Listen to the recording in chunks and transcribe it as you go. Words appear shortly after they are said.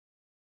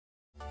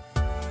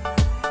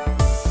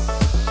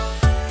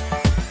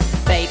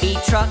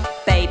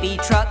baby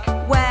truck,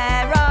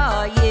 where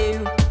are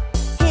you?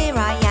 Here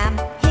I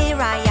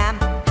am,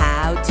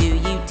 how do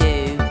you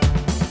do?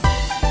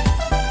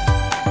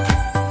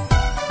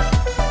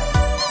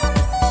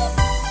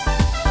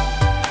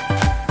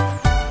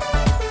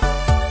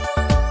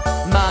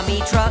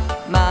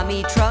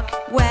 Mummy truck,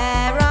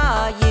 where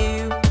are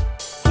you?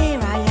 Here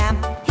I am,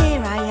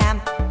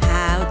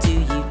 how do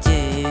you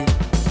do?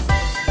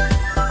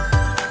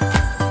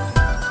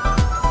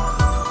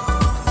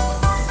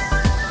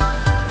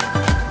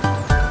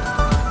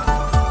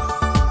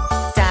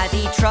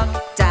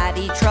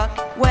 Daddy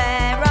truck,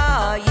 where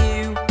are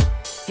you?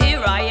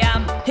 Here I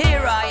am,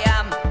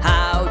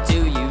 how do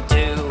you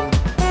do?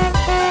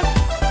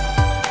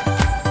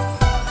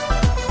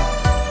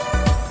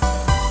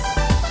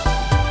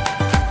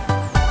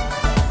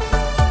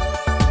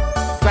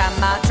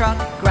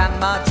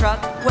 Grandma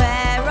truck,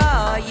 where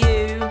are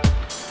you?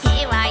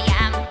 Here I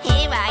am,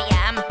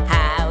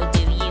 how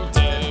do you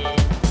do?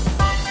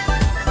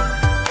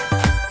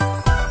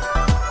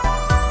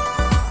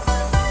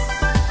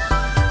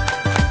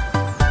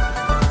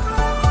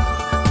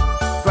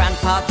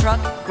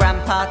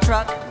 Grandpa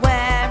truck,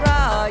 where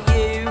are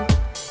you?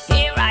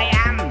 Here I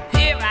am,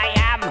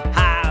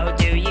 how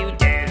do you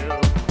do?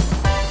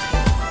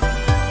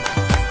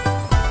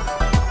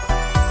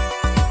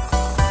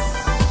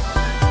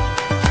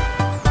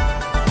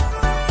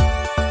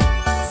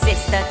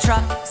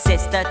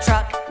 Sister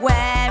truck,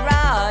 where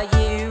are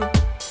you?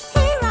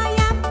 Here I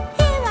am,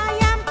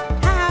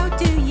 how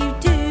do you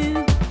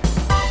do?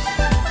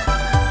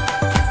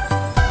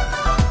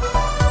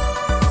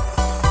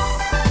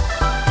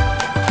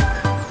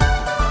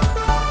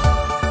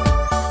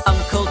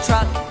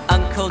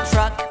 Uncle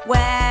truck,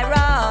 where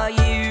are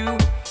you?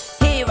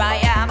 Here I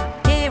am,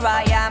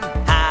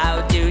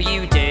 how do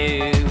you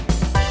do?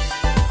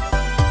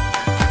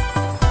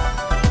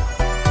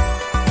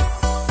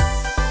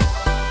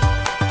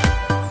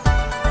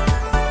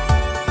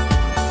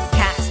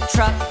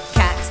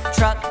 Cat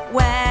truck,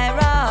 where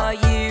are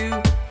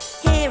you?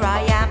 Here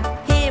I am,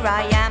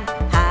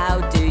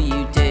 how do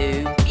you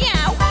do?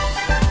 Meow!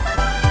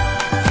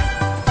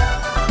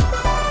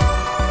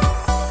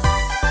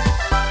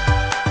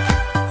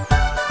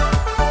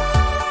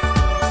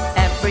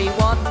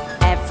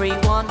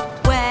 Everyone,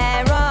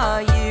 where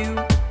are you?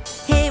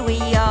 Here we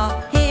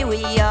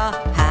are,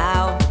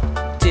 how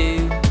do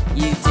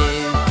you do?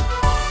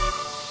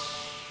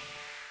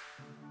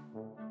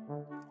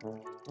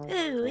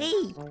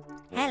 Ooh-wee!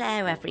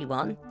 Hello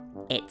everyone.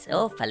 It's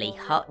awfully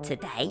hot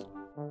today.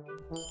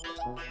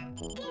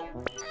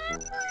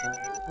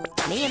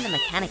 Me and the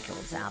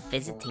mechanicals are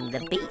visiting the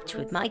beach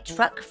with my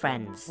truck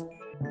friends.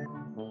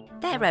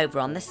 They're over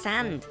on the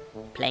sand,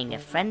 playing a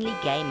friendly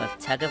game of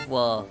tug of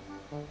war.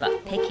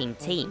 But picking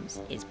teams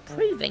is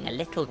proving a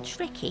little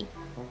tricky.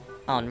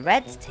 On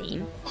Red's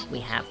team, we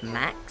have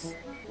Max,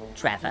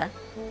 Trevor,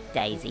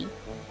 Daisy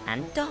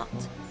and Dot.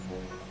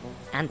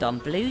 And on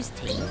Blue's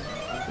team,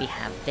 we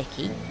have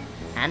Vicky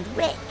and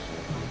Rick.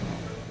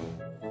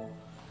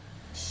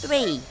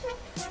 3,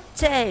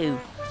 2,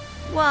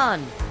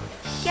 1,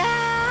 go!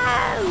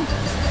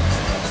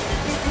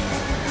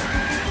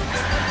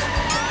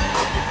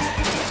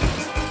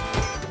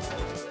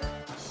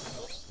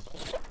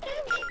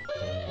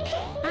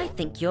 I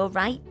think you're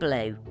right,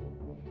 Blue.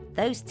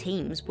 Those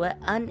teams were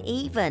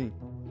uneven.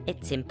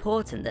 It's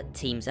important that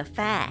teams are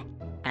fair,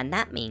 and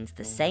that means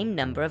the same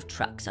number of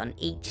trucks on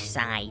each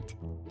side.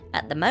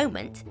 At the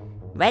moment,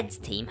 Red's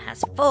team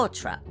has 4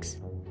 trucks,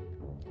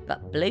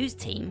 but Blue's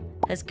team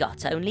has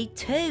got only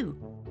 2.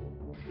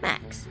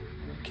 Max,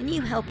 can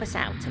you help us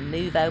out and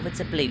move over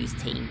to Blue's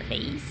team,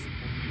 please?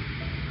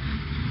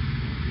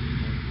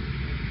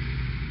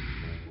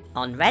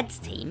 On Red's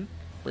team,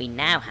 we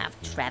now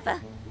have Trevor,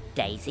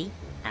 Daisy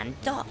and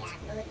Dot.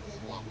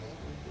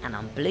 And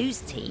on Blue's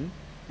team,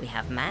 we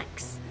have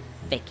Max,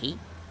 Vicky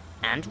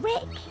and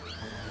Rick.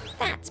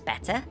 That's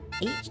better.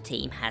 Each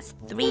team has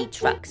 3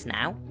 trucks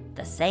now,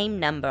 the same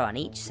number on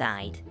each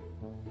side.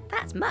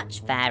 That's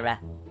much fairer.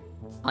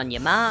 On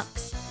your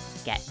marks,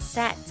 get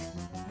set,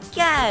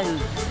 go!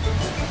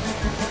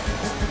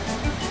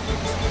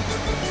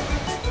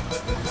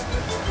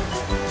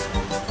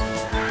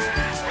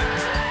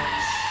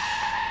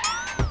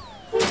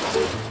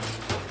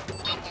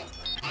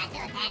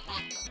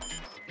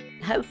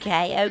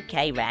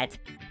 Okay, Red.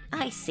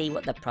 I see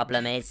what the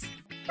problem is.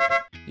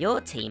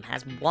 Your team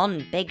has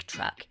 1 big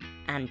truck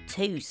and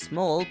 2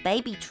 small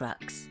baby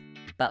trucks.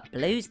 But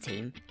Blue's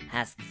team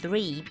has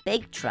 3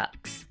 big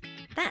trucks.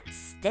 That's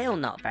still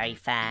not very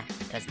fair,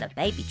 because the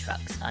baby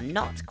trucks are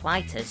not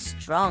quite as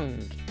strong.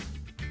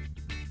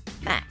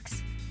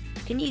 Max,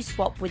 can you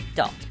swap with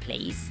Dot,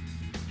 please?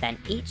 Then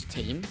each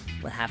team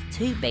will have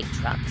 2 big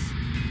trucks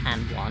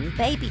and 1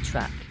 baby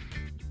truck.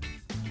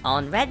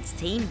 On Red's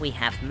team, we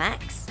have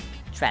Max,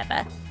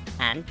 Trevor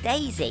and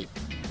Daisy.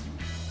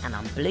 And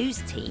on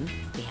Blue's team,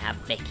 we have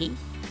Vicky,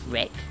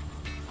 Rick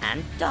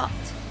and Dot.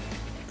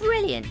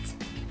 Brilliant!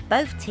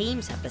 Both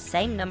teams have the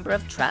same number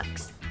of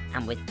trucks,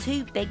 and with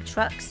 2 big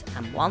trucks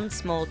and 1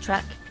 small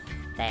truck,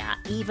 they are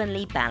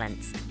evenly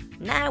balanced.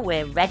 Now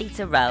we're ready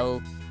to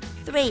roll.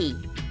 3,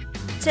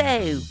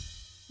 2,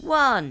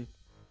 1,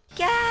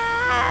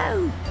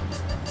 go!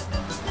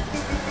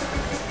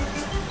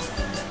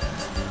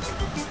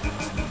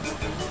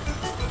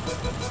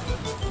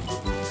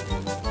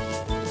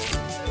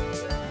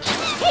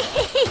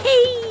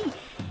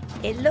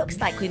 It looks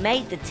like we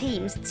made the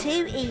teams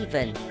too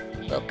even.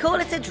 We'll call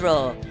it a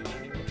draw.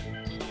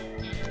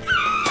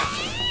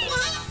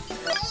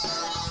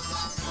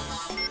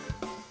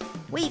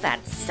 We've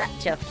had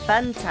such a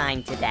fun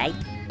time today.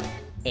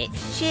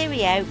 It's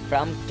cheerio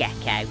from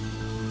Gecko.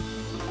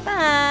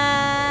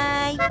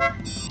 Bye!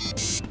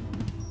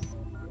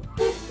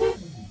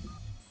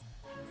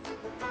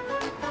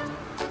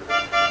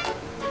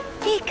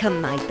 Here come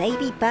my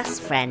baby bus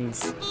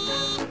friends.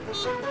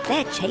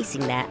 They're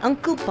chasing their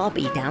Uncle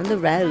Bobby down the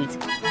road.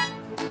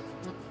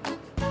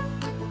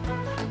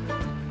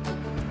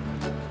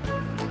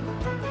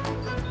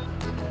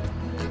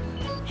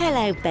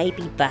 Hello,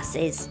 baby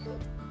buses.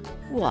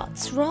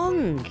 What's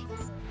wrong?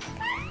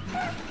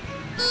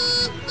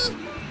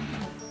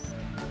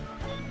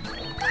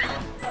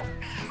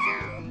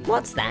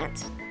 What's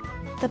that?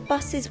 The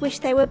buses wish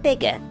they were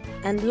bigger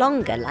and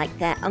longer like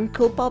their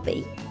Uncle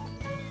Bobby.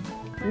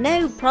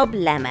 No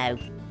problemo.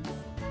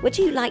 Would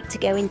you like to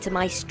go into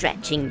my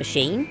stretching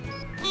machine?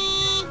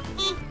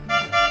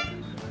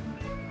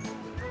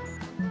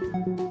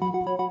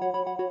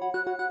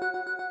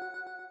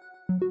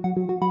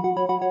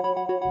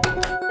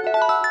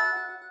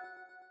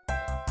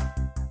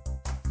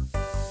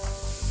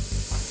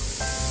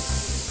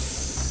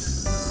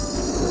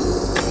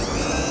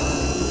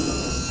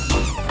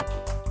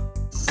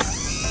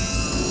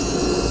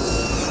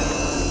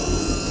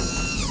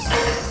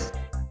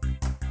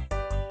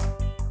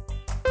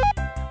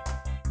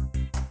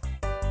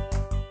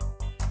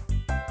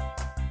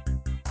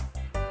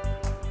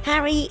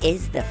 Harry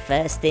is the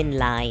first in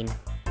line.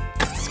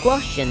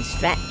 Squash and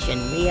stretch and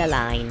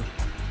realign.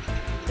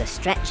 The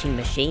stretching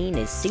machine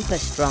is super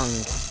strong.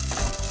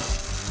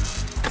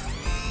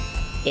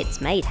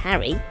 It's made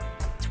Harry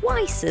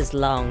twice as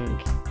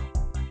long.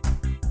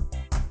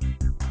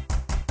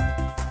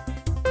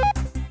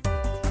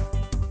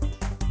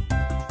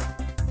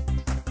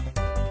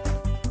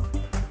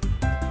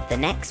 The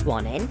next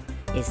one in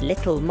is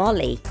little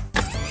Molly.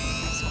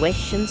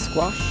 Squish and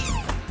squash,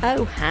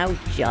 oh how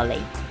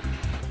jolly.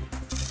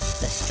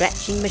 The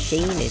stretching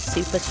machine is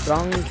super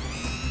strong.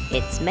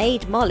 It's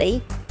made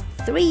Molly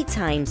 3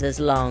 times as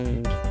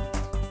long.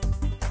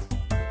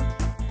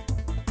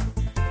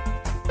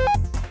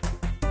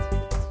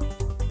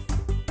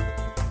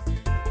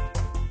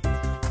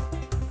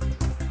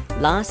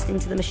 Last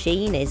into the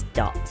machine is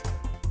Dot.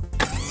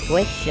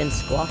 Squish and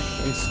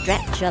squash and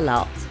stretch a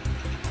lot.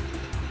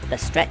 The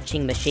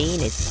stretching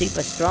machine is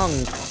super strong.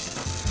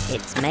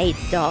 It's made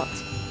Dot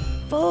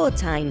 4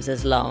 times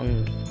as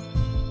long.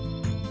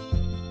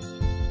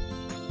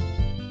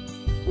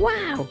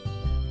 Wow!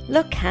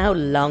 Look how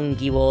long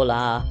you all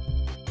are.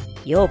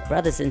 Your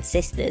brothers and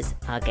sisters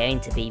are going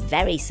to be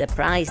very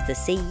surprised to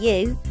see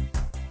you.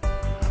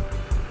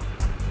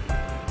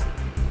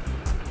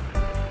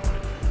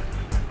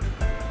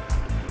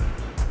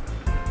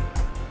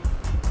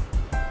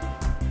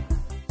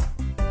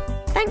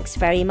 Thanks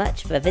very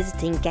much for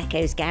visiting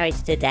Gecko's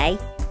Garage today.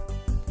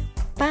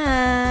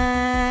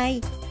 Bye!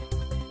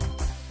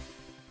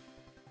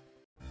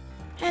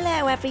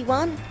 Hello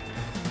everyone!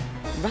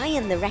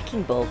 Ryan the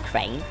Wrecking Ball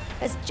crane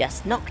has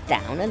just knocked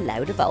down a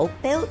load of old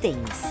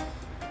buildings.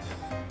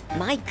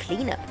 My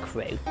cleanup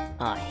crew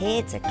are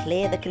here to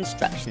clear the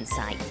construction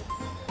site,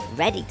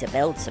 ready to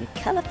build some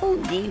colourful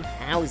new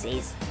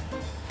houses.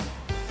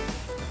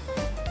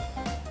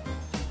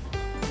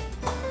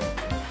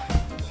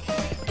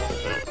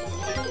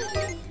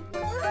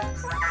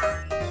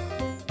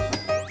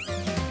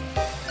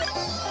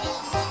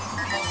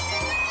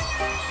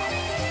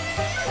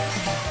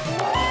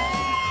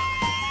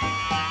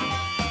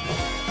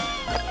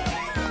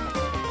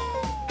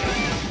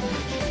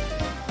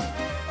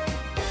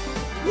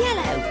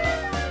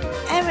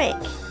 Eric!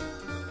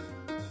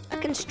 A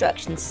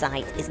construction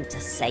site isn't a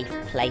safe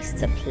place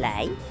to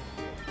play.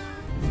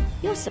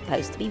 You're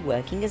supposed to be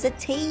working as a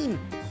team,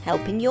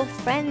 helping your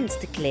friends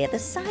to clear the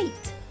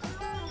site.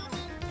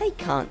 They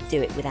can't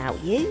do it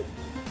without you.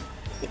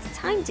 It's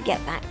time to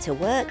get back to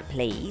work,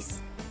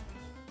 please.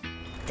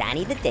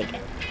 Danny the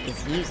Digger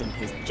is using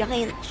his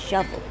giant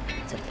shovel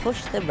to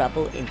push the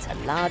rubble into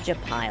larger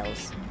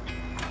piles.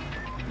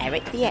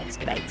 Eric the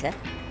Excavator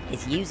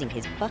is using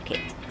his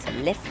bucket to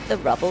lift the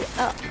rubble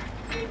up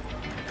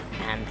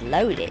and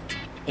load it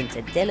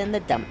into Dylan the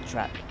dump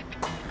truck.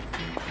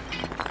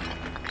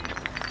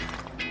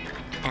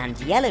 And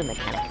Yellow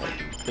Mechanical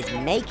is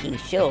making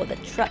sure the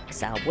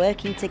trucks are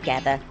working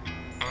together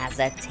as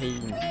a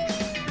team.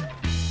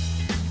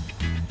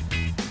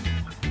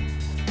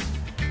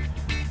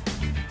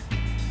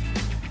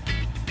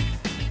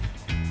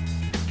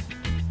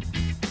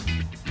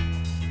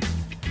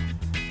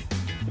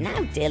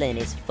 Now Dylan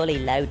is fully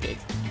loaded.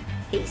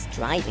 He's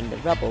driving the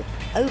rubble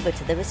over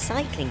to the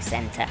recycling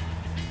centre.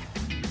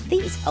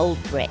 These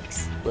old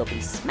bricks will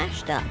be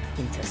smashed up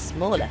into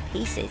smaller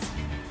pieces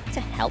to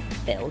help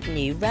build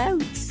new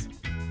roads.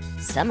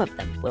 Some of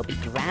them will be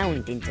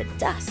ground into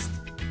dust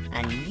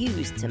and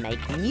used to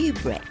make new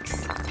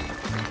bricks.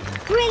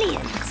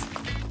 Brilliant!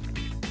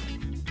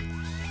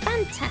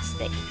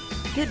 Fantastic!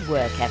 Good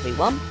work,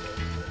 everyone.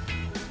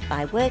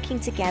 By working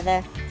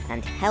together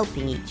and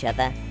helping each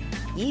other,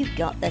 you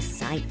got the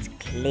site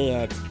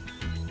cleared.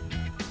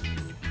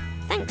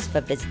 Thanks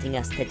for visiting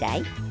us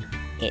today.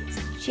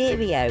 It's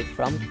cheerio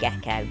from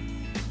Gecko.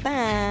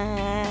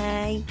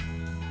 Bye!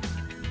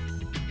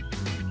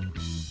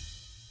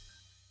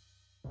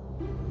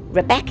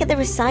 Rebecca the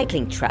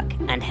recycling truck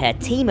and her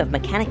team of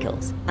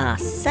mechanicals are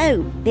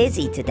so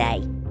busy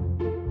today.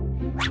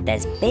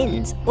 There's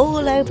bins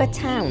all over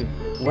town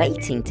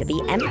waiting to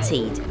be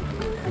emptied.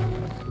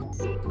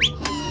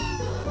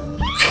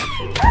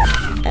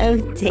 Oh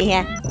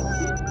dear.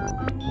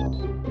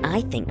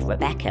 I think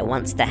Rebecca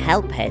wants to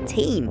help her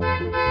team,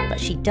 but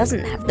she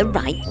doesn't have the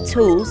right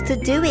tools to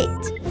do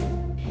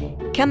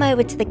it. Come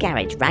over to the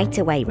garage right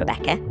away,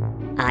 Rebecca.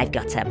 I've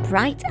got a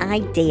bright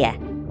idea.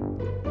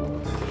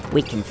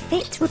 We can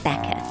fit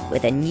Rebecca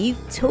with a new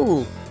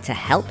tool to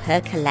help her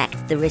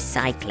collect the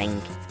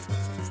recycling.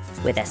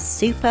 With a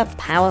super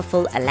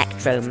powerful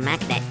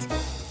electromagnet,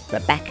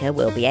 Rebecca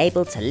will be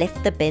able to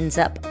lift the bins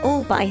up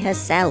all by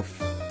herself.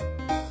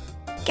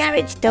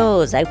 Garage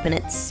doors open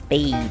at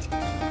speed.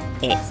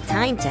 It's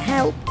time to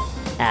help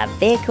a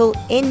vehicle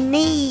in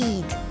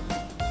need.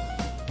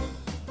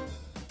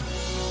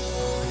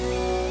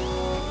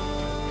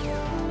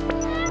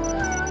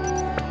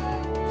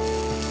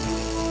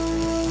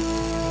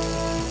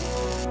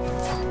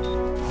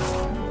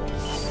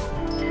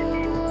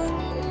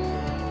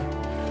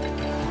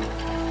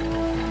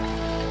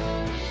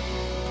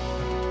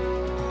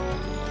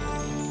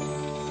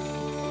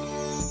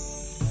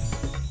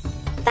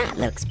 That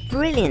looks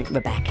brilliant,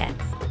 Rebecca.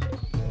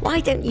 Why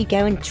don't you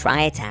go and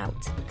try it out?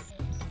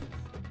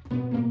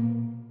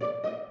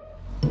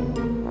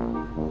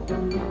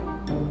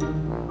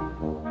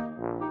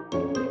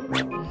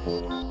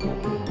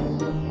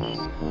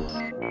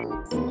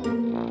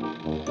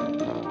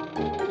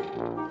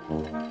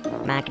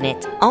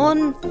 Magnet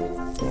on.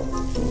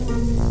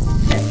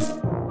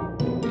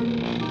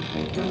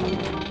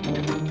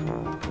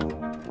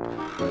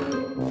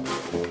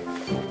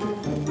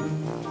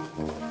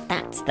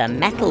 That's the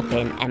metal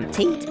bin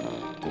emptied.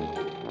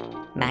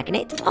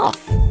 Magnet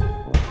off.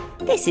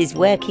 This is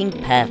working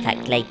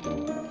perfectly.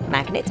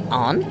 Magnet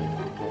on.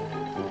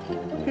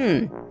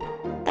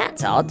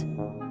 That's odd.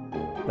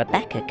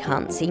 Rebecca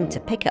can't seem to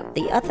pick up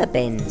the other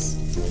bins.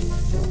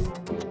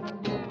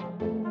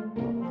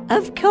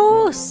 Of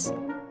course!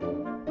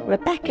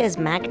 Rebecca's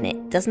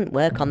magnet doesn't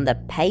work on the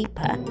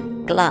paper,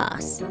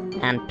 glass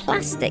and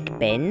plastic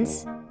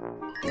bins.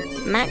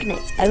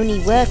 Magnets only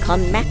work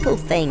on metal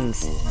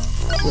things,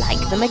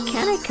 like the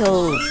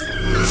mechanicals.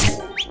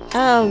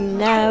 Oh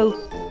no!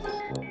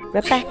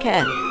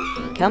 Rebecca,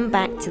 come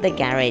back to the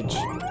garage.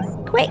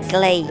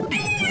 Quickly!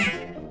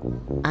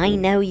 I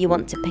know you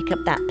want to pick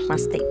up that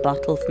plastic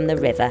bottle from the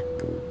river,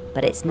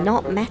 but it's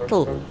not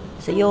metal,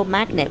 so your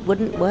magnet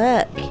wouldn't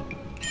work.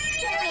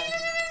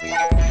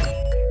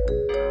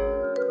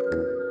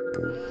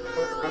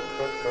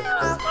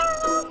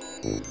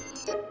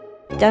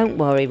 Don't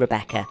worry,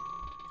 Rebecca.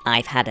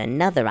 I've had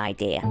another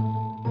idea.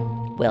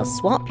 We'll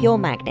swap your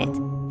magnet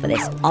for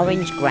this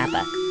orange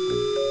grabber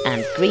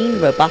and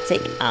green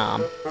robotic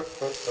arm.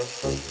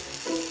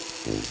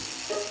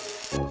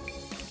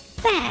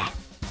 There!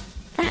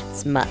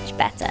 That's much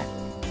better.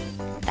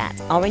 That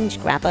orange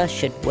grabber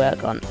should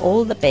work on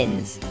all the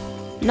bins,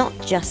 not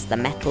just the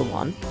metal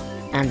one,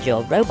 and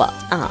your robot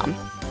arm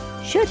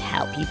should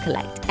help you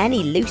collect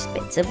any loose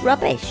bits of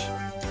rubbish.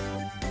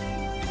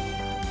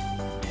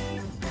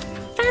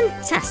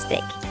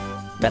 Fantastic!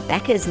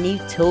 Rebecca's new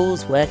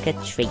tools work a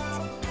treat.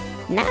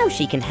 Now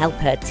she can help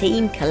her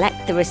team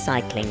collect the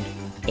recycling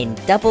in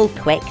double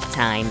quick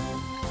time.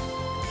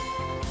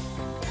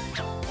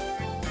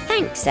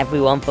 Thanks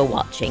everyone for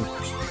watching,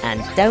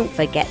 and don't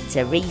forget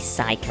to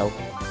recycle.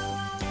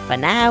 For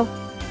now,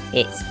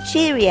 it's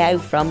cheerio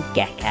from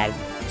Gecko.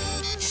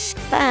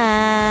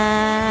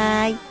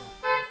 Bye!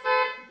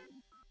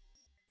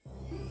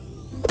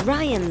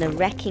 Ryan the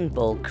wrecking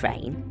ball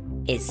crane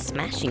is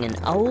smashing an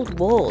old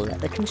wall at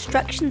the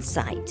construction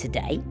site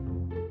today.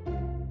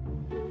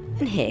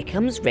 And here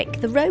comes Rick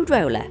the road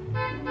roller.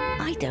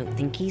 I don't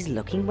think he's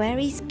looking where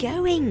he's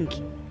going.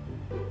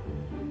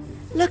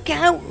 Look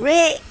out,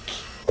 Rick!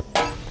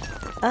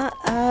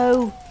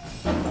 Uh-oh.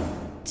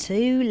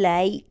 Too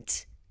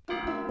late.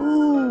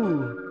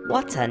 Ooh,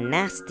 what a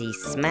nasty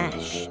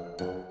smash.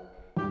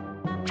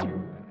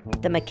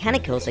 The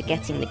mechanicals are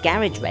getting the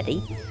garage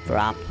ready for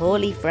our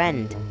poorly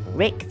friend,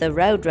 Rick the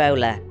road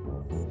roller.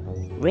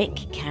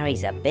 Rick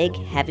carries a big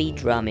heavy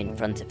drum in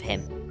front of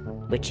him,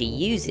 which he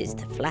uses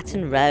to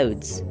flatten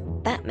roads.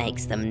 That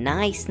makes them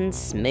nice and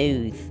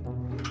smooth.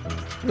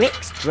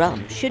 Rick's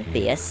drum should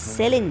be a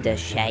cylinder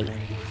shape,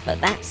 but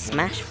that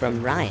smash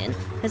from Ryan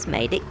has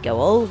made it go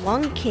all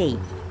wonky.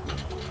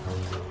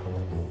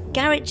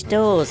 Garage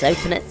doors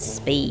open at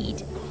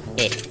speed.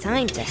 It's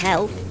time to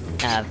help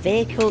a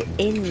vehicle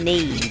in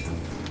need.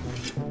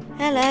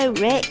 Hello,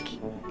 Rick.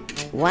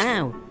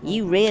 Wow,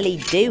 you really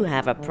do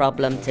have a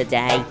problem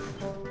today.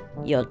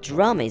 Your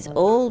drum is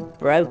all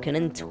broken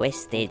and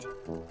twisted.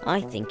 I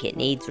think it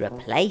needs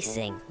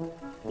replacing.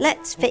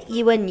 Let's fit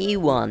you a new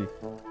one.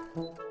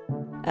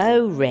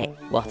 Oh, Rick,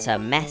 what a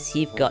mess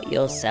you've got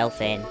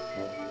yourself in.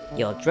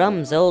 Your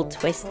drum's all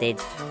twisted,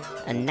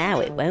 and now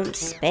it won't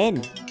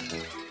spin.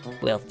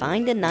 We'll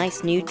find a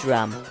nice new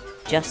drum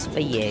just for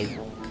you.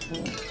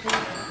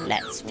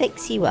 Let's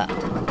fix you up.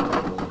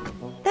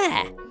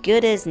 There,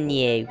 good as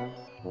new.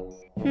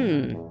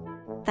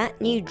 That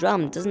new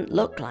drum doesn't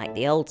look like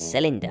the old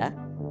cylinder.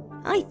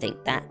 I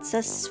think that's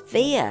a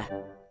sphere.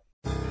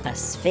 A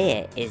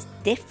sphere is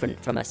different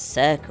from a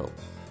circle.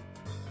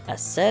 A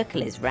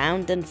circle is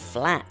round and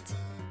flat.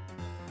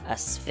 A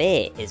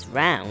sphere is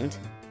round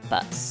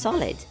but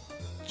solid,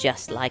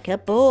 just like a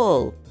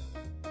ball.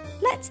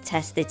 Let's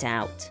test it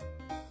out.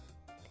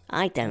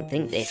 I don't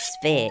think this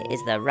sphere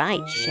is the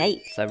right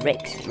shape for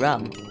Rick's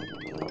drum.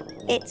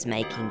 It's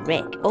making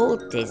Rick all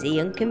dizzy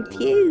and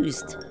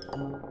confused.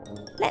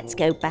 Let's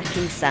go back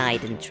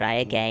inside and try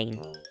again.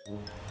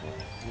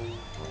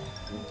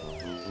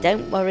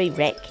 Don't worry,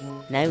 Rick,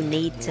 no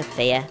need to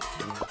fear.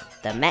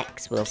 The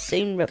mechs will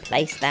soon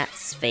replace that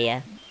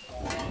sphere.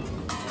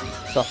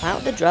 Swap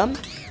out the drum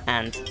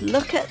and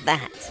look at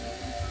that.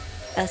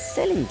 A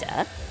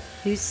cylinder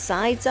whose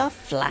sides are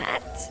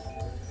flat?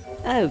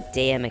 Oh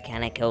dear,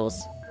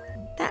 mechanicals.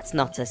 That's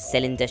not a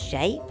cylinder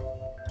shape.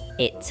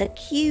 It's a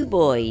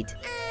cuboid.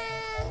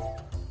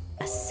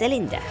 A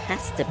cylinder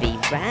has to be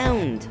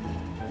round.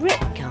 Rick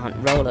can't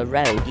roll a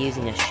road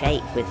using a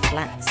shape with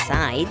flat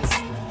sides.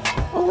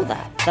 All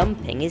that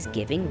thumping is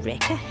giving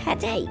Rick a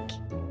headache.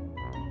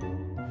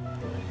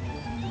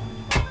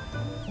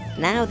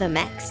 Now the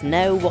mechs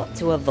know what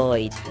to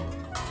avoid.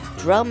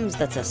 Drums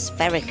that are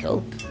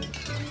spherical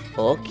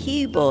or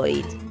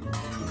cuboid.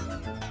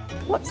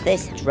 What's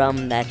this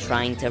drum they're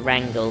trying to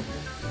wrangle?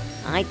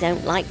 I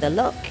don't like the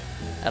look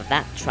of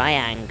that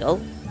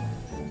triangle.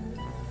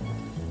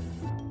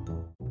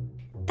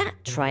 That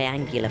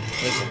triangular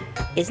prism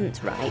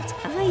isn't right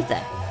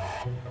either.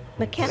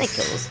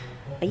 Mechanicals,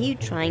 are you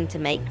trying to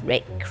make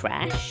Rick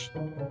crash?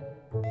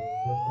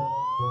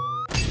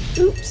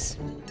 Oops,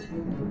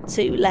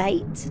 too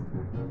late.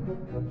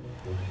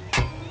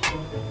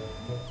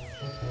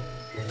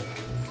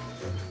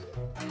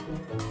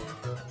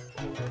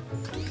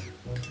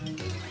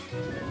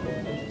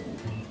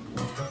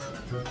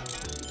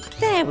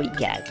 There we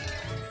go.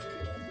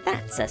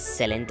 That's a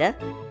cylinder,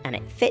 and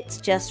it fits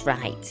just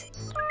right.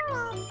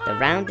 The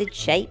rounded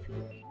shape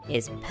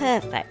is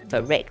perfect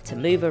for Rick to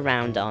move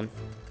around on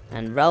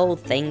and roll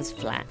things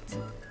flat.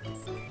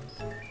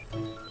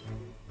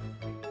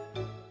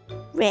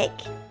 Rick,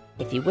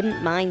 if you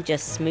wouldn't mind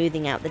just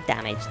smoothing out the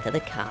damage to the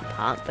car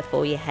park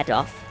before you head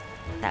off,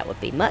 that would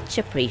be much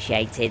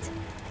appreciated.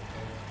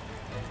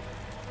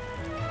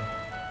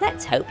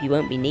 Let's hope you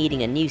won't be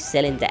needing a new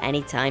cylinder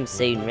anytime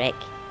soon, Rick.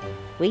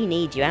 We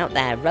need you out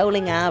there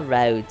rolling our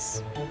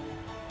roads.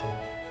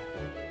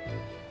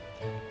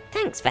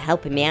 Thanks for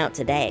helping me out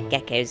today at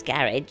Gecko's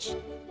Garage.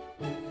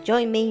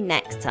 Join me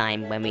next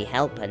time when we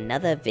help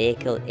another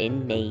vehicle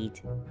in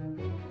need.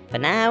 For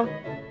now,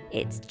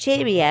 it's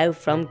cheerio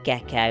from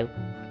Gecko.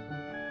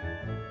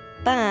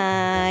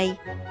 Bye.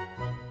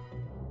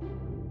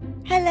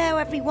 Hello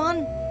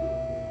everyone.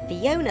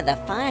 Fiona the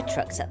fire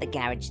truck's at the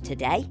garage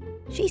today.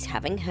 She's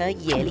having her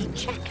yearly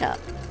checkup.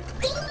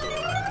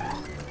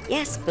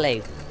 Yes,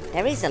 Blue,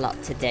 there is a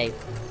lot to do.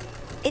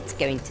 It's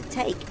going to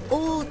take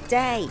all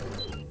day.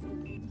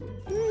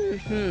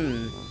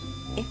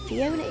 If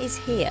Fiona is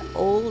here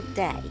all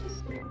day,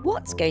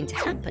 what's going to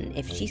happen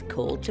if she's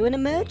called to an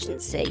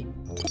emergency?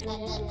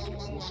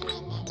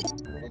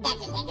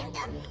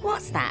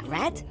 What's that,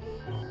 Red?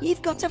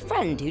 You've got a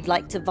friend who'd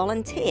like to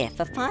volunteer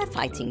for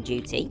firefighting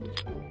duty?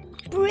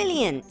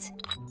 Brilliant!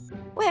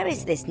 Where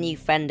is this new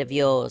friend of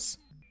yours?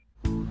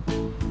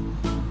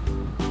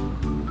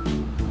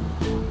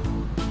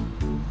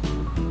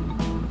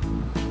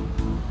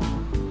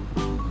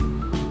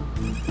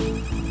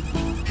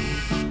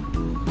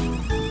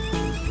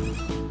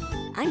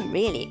 I'm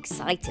really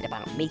excited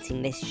about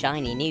meeting this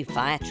shiny new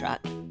fire truck.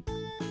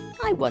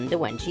 I wonder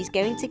when she's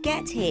going to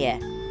get here.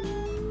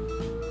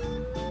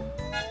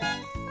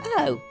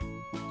 Oh,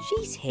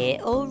 she's here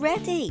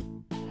already.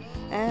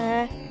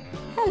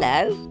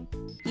 Hello.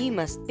 You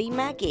must be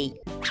Maggie.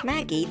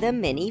 Maggie the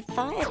mini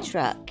fire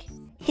truck.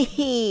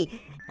 Hehe,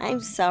 I'm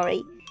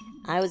sorry.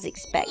 I was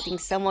expecting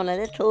someone a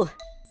little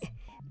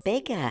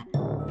bigger.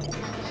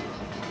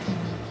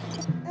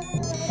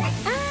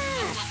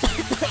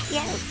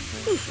 Yeah.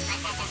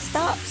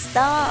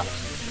 Stop.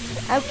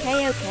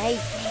 Okay.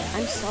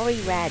 I'm sorry,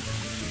 Red.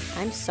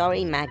 I'm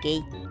sorry,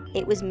 Maggie.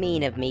 It was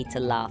mean of me to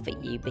laugh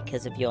at you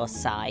because of your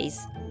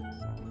size.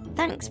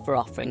 Thanks for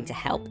offering to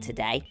help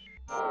today.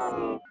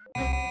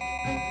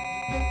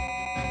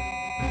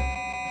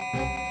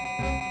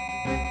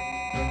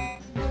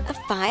 A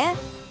fire?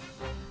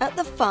 At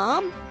the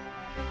farm?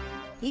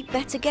 You'd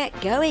better get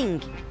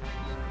going.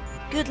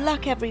 Good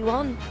luck,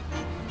 everyone.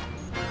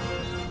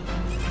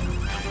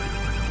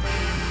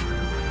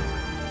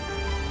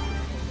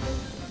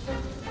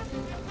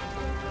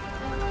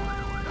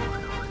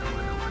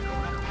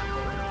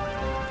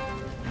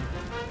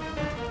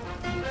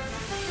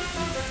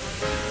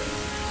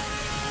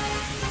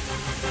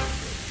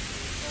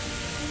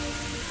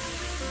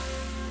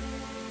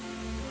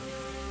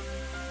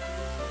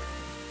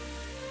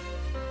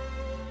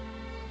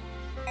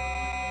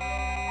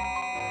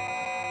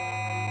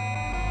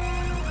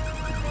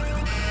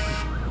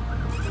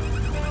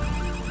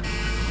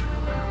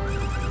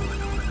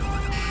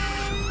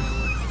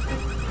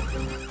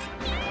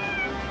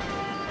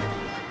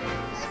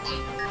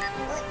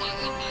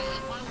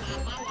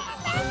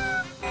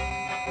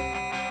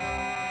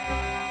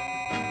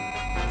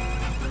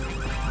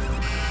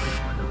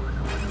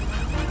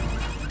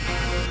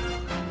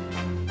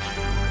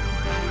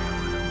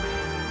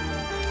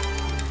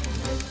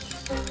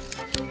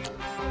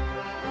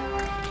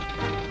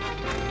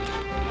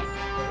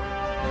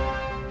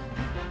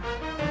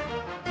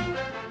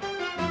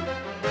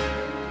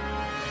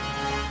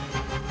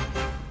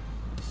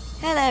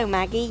 Hello,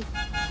 Maggie.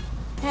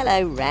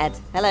 Hello, Red.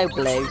 Hello,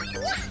 Blue.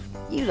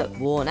 You look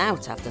worn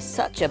out after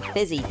such a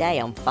busy day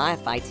on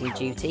firefighting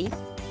duty.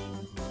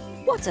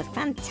 What a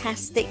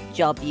fantastic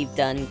job you've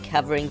done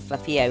covering for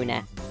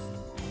Fiona.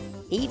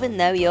 Even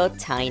though you're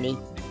tiny,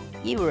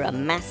 you were a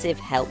massive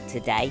help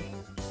today.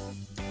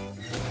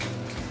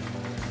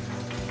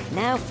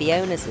 Now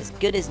Fiona's as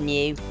good as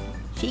new,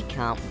 she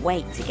can't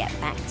wait to get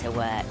back to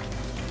work.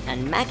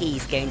 And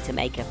Maggie's going to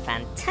make a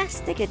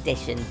fantastic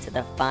addition to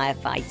the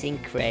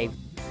firefighting crew.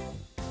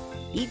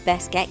 You'd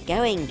best get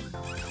going.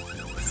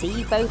 See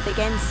you both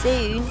again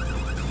soon.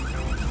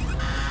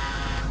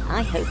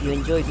 I hope you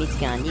enjoyed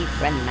meeting our new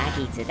friend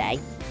Maggie today.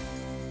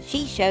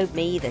 She showed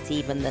me that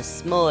even the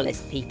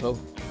smallest people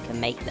can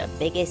make the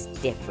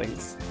biggest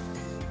difference.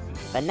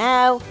 For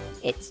now,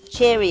 it's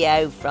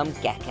cheerio from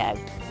Gecko.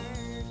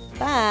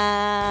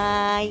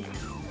 Bye!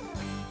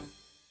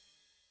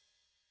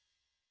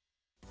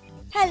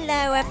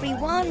 Hello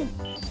everyone!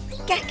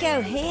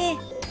 Gecko here!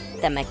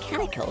 The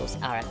mechanicals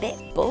are a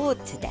bit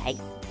bored today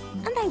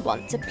and they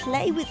want to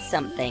play with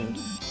something.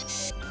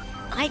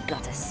 I've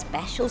got a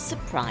special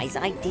surprise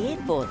idea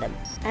for them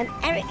and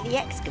Eric the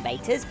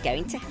Excavator's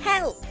going to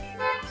help.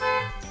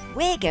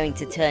 We're going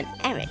to turn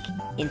Eric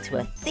into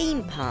a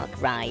theme park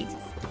ride.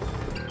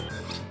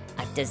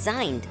 I've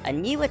designed a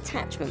new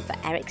attachment for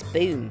Eric's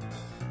boom.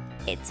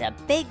 It's a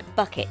big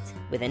bucket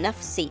with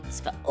enough seats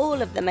for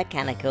all of the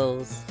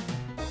mechanicals.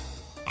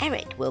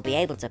 Eric will be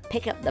able to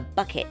pick up the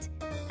bucket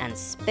and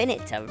spin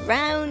it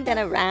around and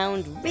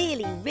around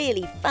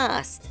really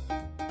fast.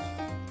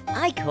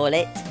 I call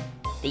it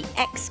the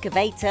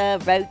Excavator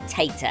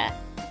Rotator.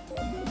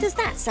 Does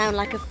that sound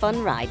like a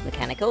fun ride,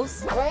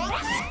 mechanicals?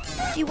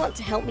 Do you want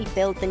to help me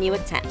build the new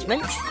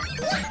attachment?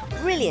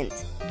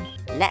 Brilliant!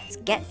 Let's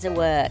get to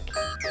work.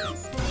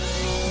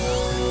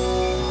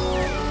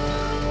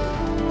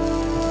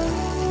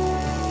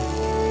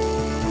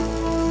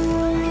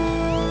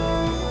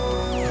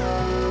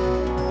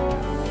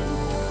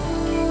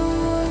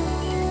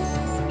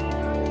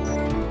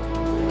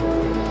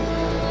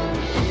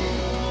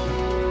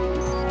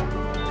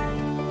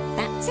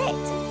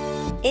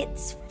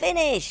 It's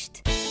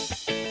finished!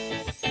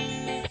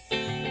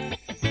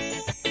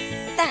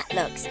 That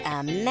looks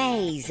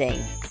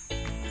amazing!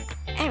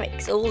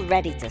 Eric's all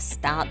ready to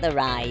start the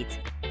ride.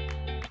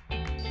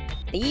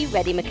 Are you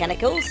ready,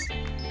 mechanicals?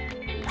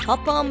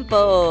 Hop on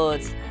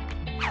board!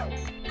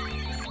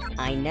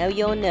 I know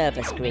you're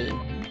nervous, Green,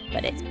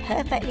 but it's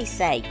perfectly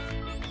safe,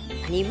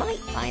 and you might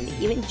find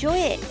that you enjoy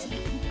it.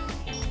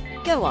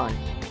 Go on,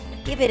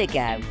 give it a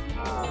go.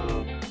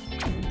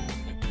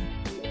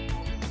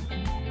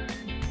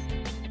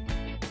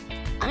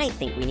 I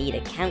think we need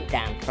a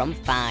countdown from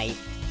 5.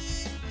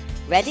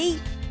 Ready?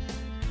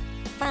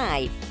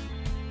 5,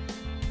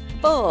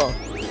 4,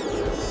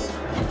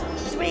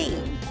 3,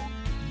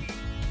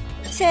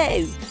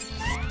 2,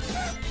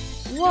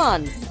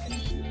 1,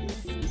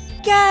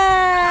 go!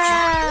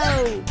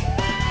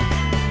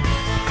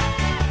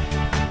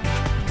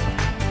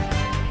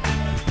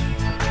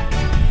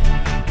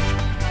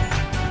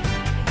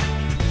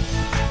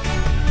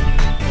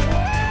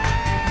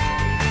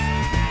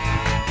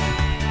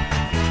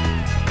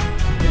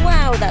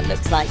 Wow, that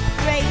looks like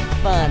great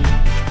fun!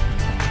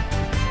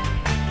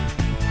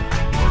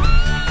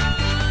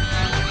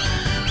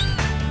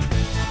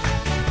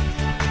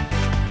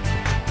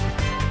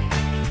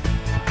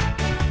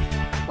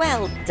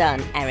 Well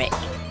done, Eric.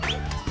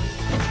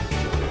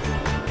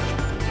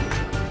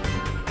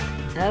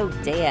 Oh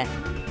dear,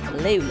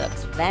 Blue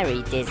looks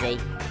very dizzy.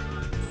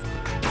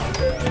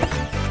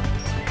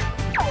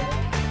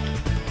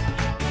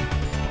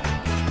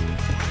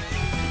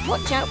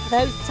 Watch out for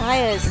those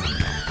tyres.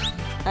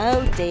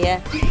 Oh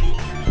dear,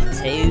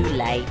 too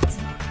late.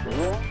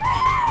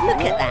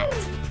 Look at that.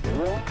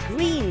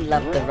 Green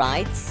loved the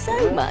ride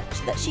so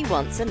much that she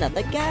wants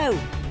another go.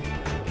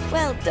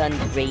 Well done,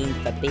 Green,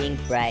 for being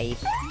brave.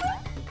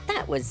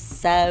 That was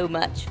so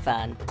much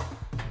fun.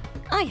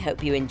 I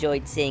hope you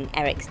enjoyed seeing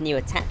Eric's new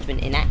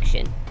attachment in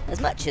action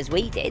as much as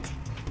we did.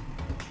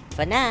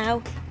 For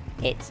now,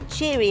 it's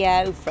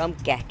cheerio from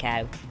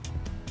Gecko.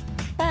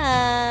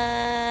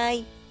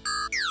 Bye!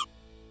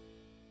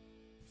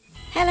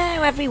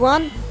 Hello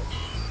everyone,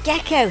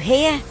 Gecko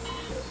here.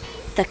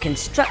 The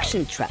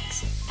construction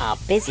trucks are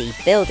busy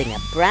building a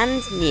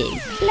brand new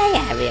play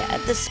area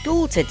at the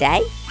school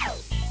today.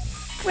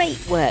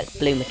 Great work,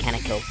 Blue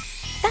Mechanical.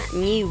 That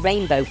new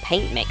rainbow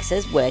paint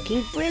mixer's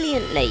working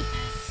brilliantly.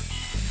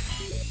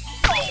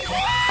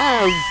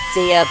 Oh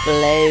dear,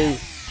 Blue.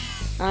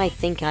 I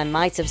think I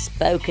might have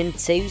spoken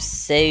too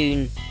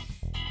soon.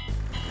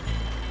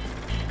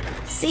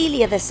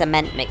 Celia the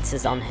cement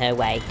mixer's on her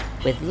way,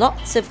 with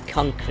lots of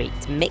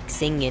concrete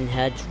mixing in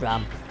her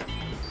drum.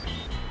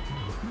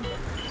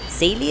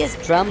 Celia's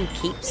drum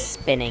keeps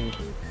spinning,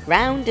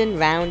 round and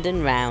round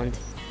and round.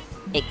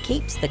 It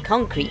keeps the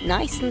concrete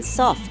nice and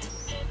soft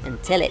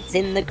until it's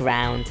in the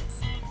ground.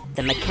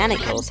 The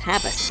mechanicals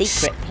have a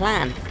secret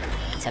plan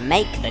to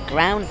make the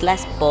ground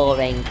less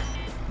boring.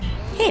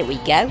 Here we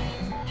go.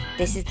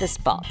 This is the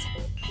spot.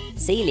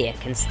 Celia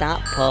can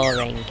start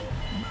pouring.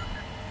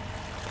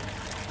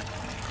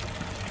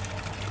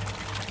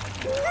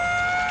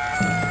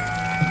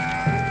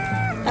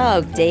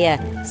 Oh dear,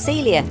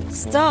 Celia,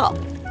 stop!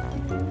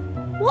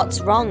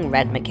 What's wrong,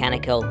 Red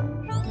Mechanical?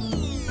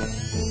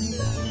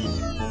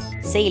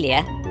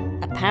 Celia,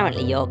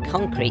 apparently your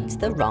concrete's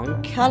the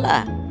wrong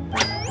colour.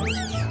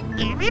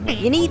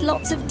 You need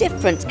lots of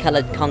different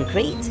coloured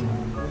concrete.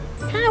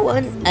 How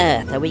on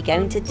earth are we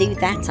going to do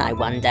that, I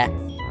wonder?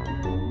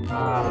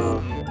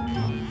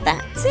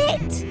 That's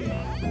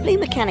it! Blue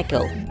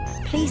Mechanical,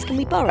 please can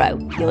we borrow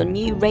your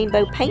new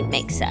rainbow paint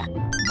mixer?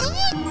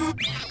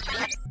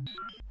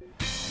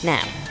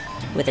 Now,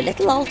 with a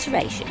little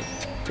alteration,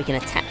 we can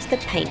attach the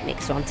paint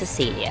mixer onto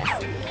Celia,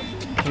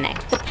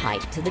 connect the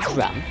pipe to the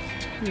drum,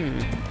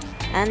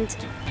 and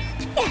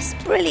yes,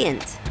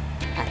 brilliant!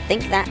 I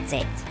think that's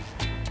it.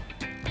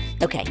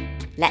 Okay,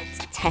 let's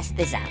test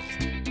this out.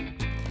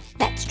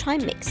 Let's try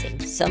mixing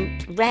some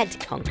red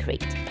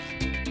concrete.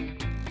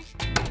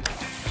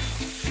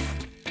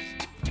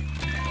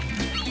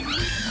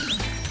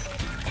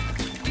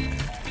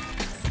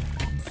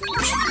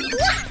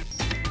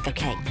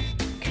 Okay,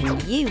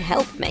 can you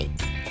help me?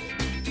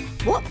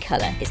 What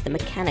colour is the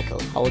mechanical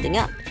holding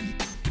up?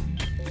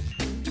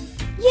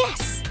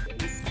 Yes,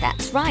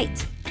 that's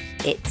right.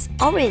 It's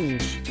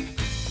orange.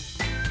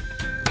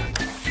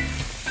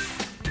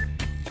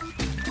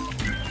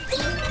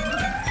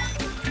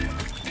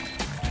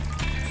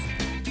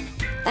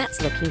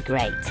 That's looking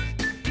great.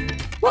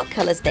 What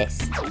colour's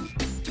this?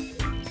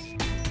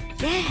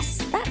 Yes,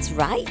 that's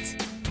right.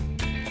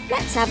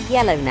 Let's have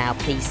yellow now,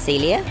 please,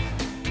 Celia.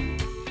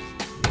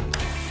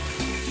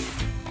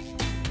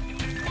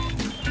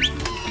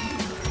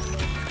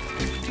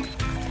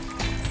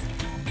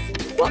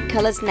 What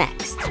colour's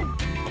next?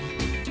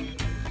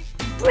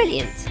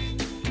 Brilliant!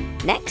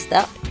 Next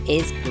up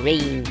is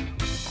green.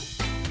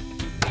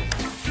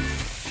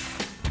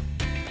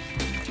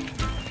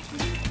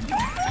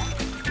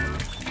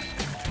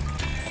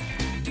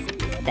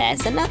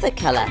 There's another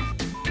colour.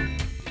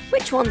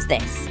 Which one's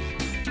this?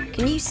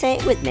 Can you say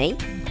it with me?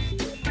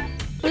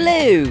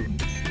 Blue!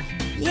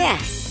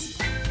 Yes!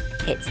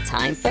 It's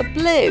time for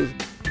blue!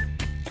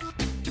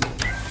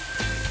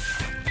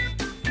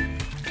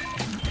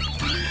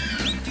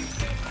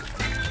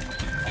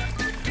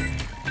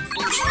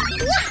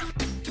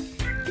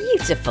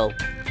 Beautiful!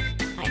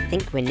 I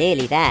think we're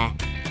nearly there.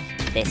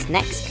 This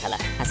next colour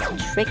has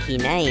a tricky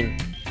name.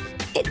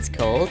 It's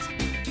called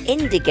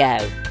indigo.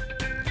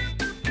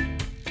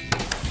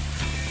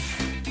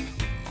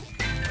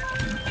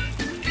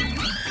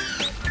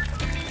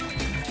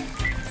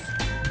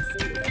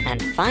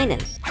 And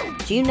finally,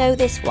 do you know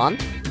this one?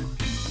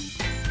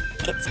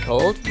 It's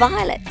called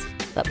violet,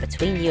 but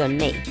between you and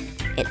me,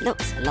 it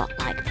looks a lot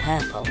like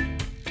purple.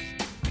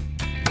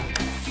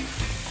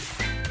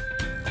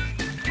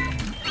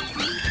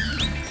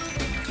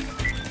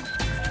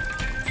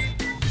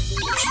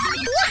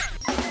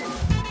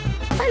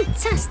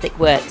 Fantastic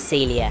work,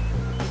 Celia,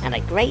 and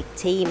a great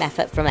team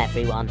effort from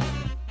everyone.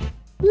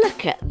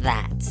 Look at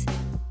that!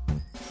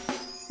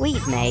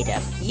 We've made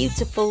a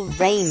beautiful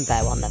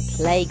rainbow on the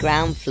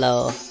playground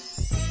floor.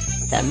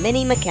 The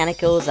mini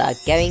mechanicals are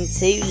going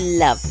to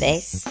love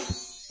this.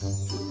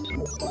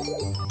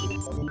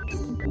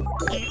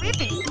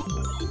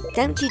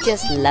 Don't you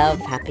just love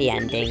happy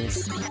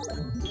endings?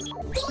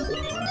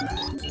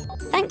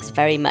 Thanks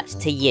very much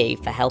to you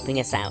for helping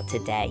us out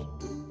today.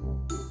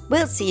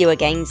 We'll see you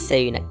again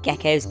soon at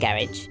Gecko's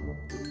Garage.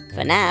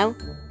 For now,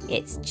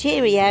 it's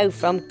cheerio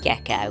from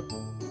Gecko.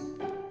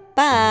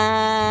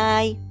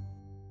 Bye!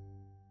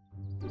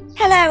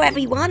 Hello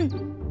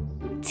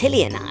everyone!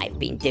 Tilly and I have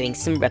been doing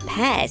some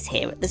repairs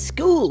here at the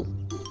school,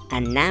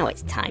 and now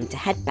it's time to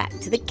head back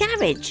to the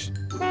garage.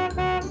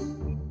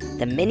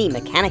 The mini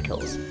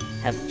mechanicals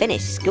have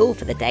finished school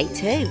for the day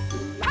too.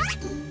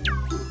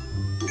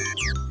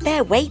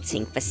 They're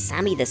waiting for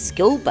Sammy the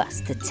school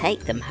bus to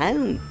take them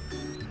home.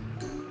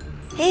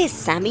 Here's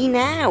Sammy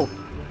now.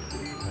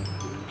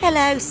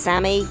 Hello,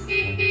 Sammy.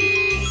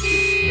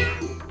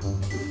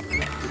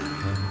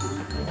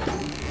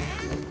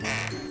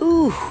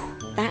 Ooh,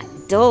 that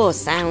door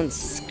sounds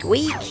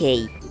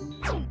squeaky.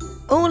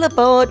 All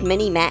aboard,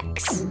 Mini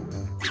Mex.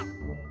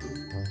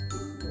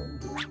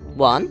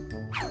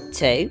 1,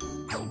 2,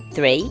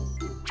 3,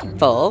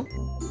 4,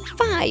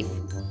 5.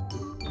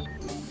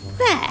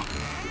 There,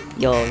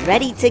 you're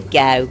ready to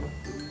go.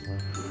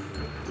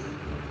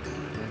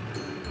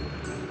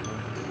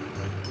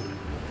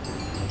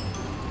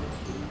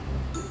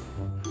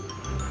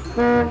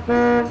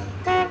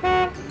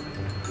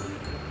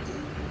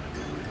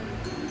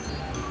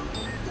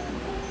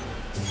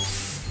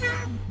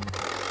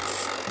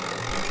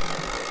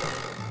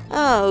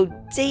 Oh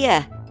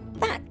dear,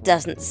 that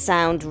doesn't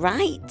sound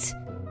right.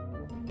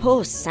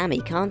 Poor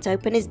Sammy can't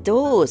open his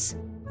doors.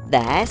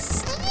 They're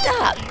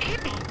stuck,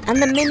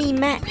 and the Mini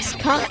Mex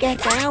can't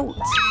get out.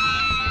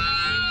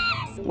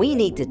 We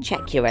need to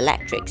check your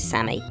electrics,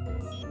 Sammy.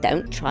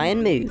 Don't try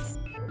and move.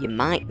 You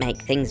might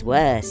make things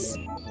worse.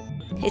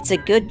 It's a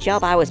good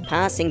job I was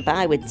passing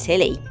by with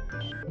Tilly.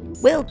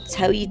 We'll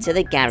tow you to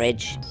the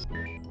garage.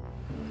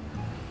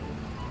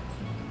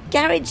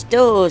 Garage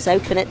doors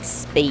open at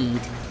speed.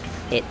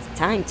 It's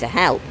time to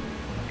help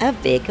a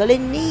vehicle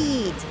in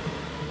need.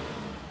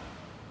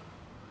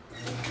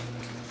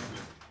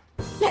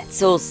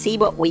 Let's all see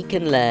what we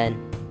can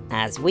learn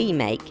as we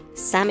make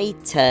Sammy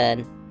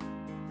turn.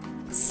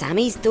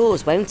 Sammy's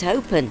doors won't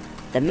open.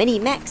 The Mini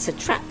Mex are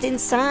trapped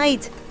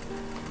inside.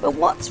 But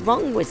what's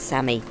wrong with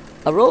Sammy?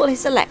 Are all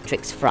his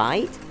electrics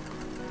fried?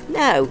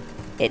 No,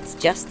 it's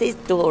just his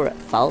door at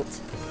fault.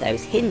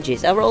 Those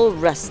hinges are all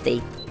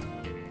rusty.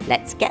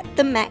 Let's get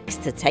the Mex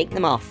to take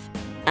them off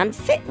and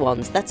fit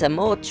ones that are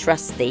more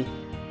trusty.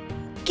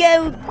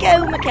 Go,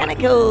 go,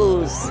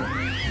 mechanicals!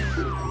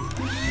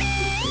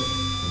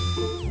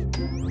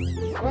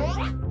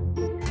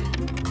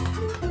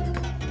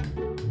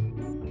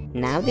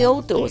 Now the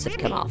old doors have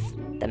come off,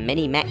 the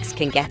Mini Mex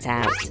can get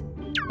out.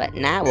 But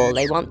now all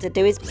they want to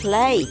do is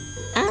play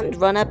and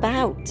run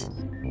about.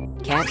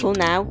 Careful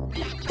now,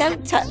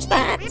 don't touch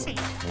that!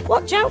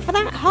 Watch out for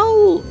that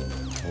hole!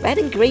 Red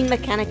and green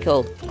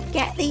mechanical,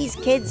 get these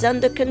kids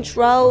under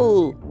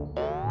control!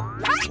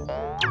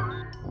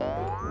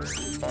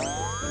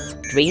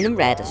 Green and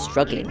red are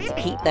struggling to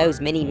keep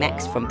those Mini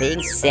Mex from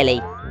being silly.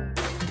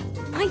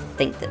 I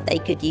think that they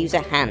could use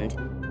a hand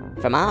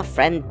from our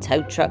friend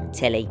Tow Truck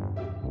Tilly.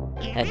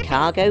 Her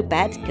cargo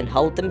bed can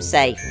hold them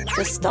safe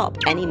to stop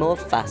any more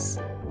fuss.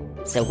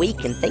 So we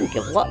can think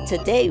of what to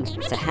do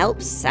to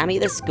help Sammy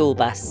the school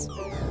bus.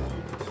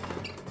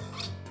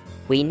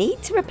 We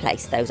need to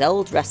replace those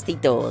old rusty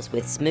doors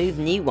with smooth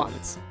new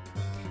ones.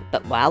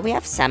 But while we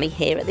have Sammy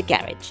here at the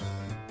garage,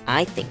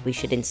 I think we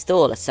should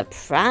install a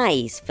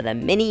surprise for the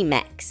Mini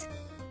Mex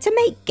to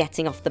make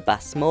getting off the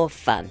bus more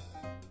fun.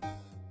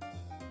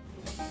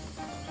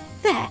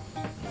 There,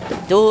 the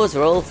doors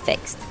are all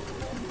fixed.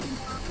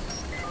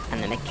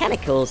 And the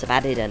mechanicals have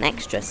added an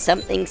extra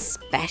something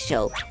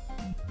special.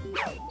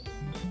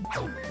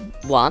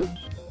 1,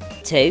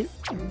 2,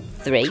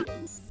 3,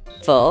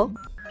 4,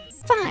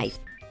 5.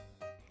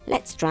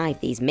 Let's drive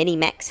these Mini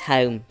Mex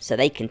home so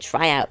they can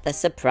try out the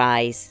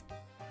surprise.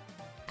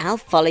 I'll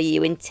follow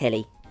you in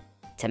Tilly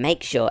to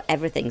make sure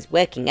everything's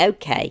working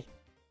okay.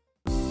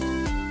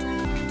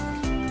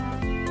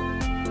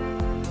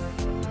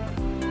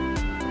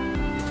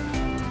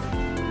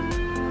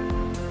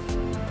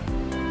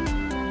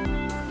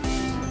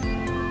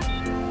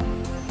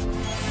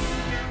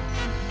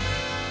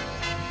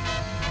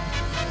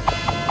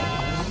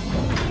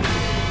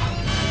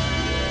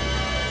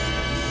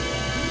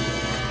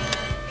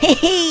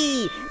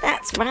 Hee,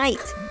 that's right.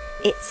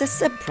 It's a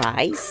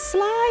surprise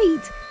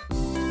slide.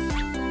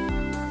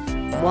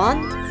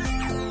 1,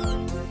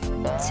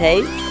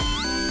 2,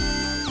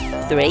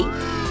 3,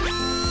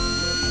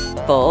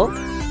 4,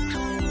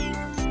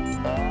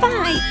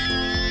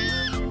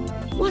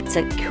 5. What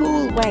a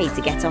cool way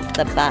to get off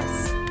the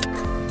bus.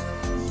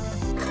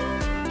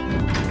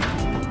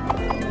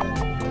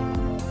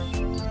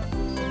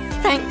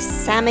 Thanks,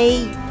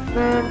 Sammy.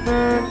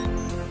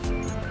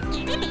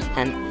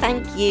 And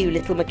thank you,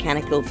 Little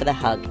Mechanical, for the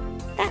hug.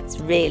 That's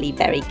really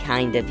very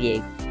kind of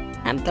you.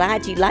 I'm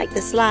glad you liked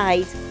the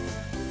slide.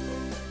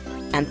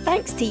 And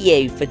thanks to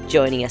you for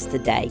joining us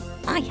today.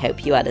 I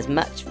hope you had as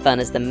much fun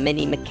as the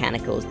Mini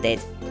Mechanicals did.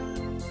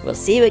 We'll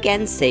see you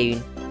again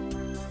soon.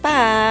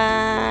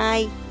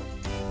 Bye!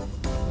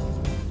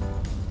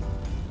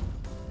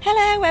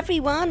 Hello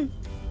everyone!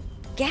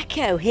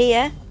 Gecko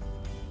here.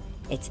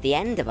 It's the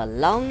end of a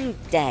long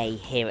day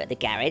here at the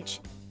garage,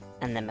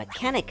 and the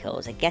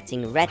mechanicals are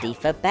getting ready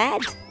for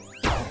bed.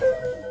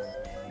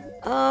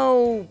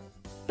 Oh,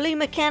 Blue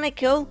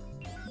Mechanical,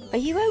 are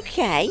you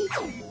okay?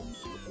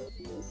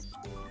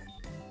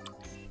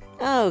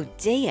 Oh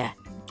dear,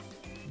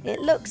 it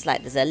looks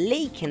like there's a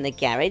leak in the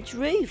garage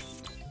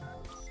roof.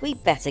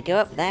 We'd better go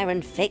up there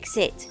and fix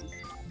it.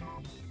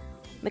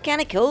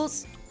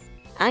 Mechanicals,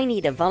 I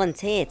need a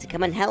volunteer to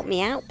come and help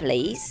me out,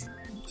 please.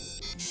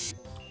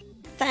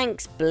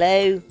 Thanks,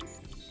 Blue.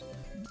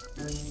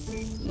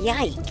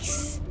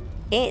 Yikes!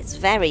 It's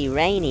very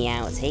rainy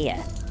out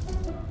here.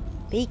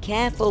 Be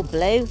careful,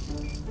 Blue.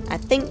 I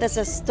think there's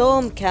a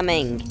storm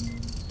coming.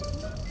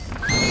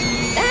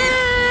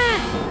 Ah!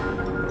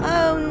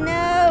 Oh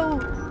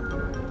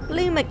no!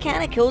 Blue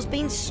Mechanical's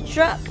been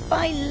struck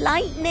by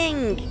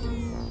lightning.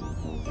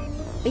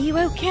 Are you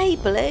okay,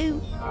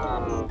 Blue?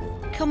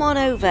 Come on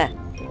over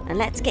and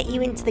let's get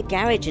you into the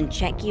garage and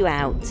check you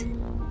out.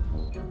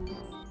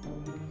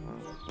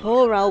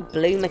 Poor old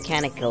Blue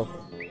Mechanical.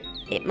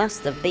 It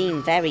must have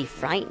been very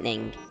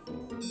frightening.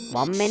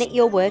 1 minute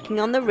you're working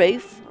on the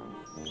roof,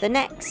 the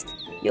next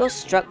you're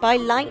struck by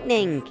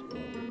lightning.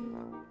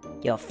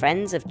 Your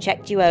friends have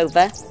checked you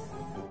over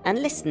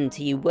and listened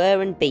to you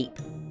whir and beep.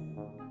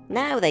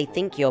 Now they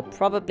think you're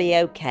probably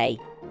okay.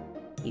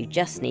 You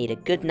just need a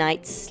good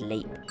night's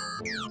sleep.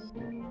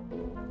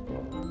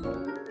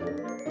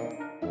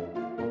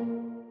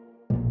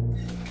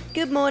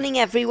 Good morning,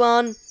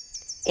 everyone.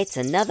 It's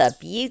another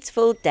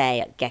beautiful day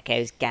at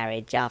Gecko's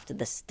garage after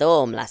the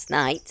storm last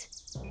night.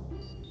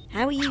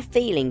 How are you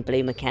feeling,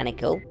 Blue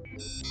Mechanical?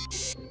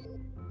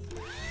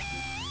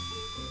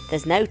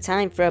 There's no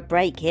time for a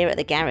break here at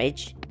the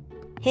garage.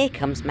 Here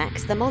comes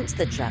Max the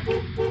monster truck.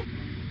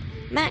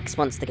 Max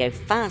wants to go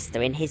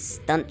faster in his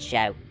stunt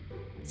show,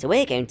 so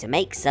we're going to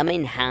make some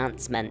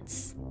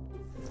enhancements.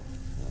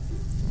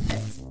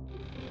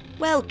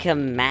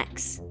 Welcome,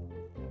 Max.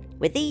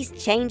 With these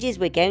changes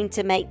we're going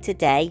to make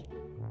today,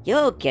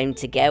 you're going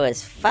to go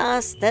as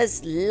fast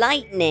as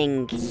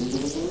lightning.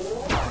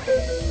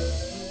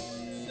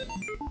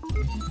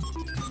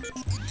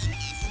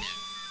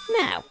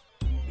 Now,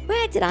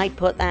 where did I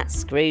put that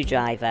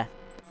screwdriver?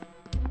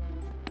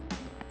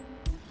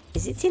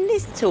 Is it in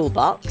this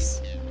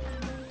toolbox?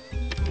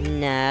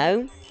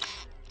 No.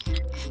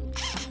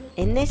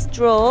 In this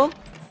drawer?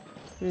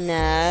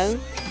 No.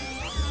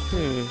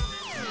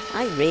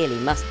 I really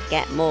must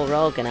get more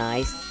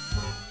organised.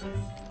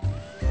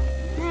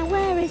 Now,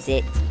 where is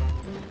it?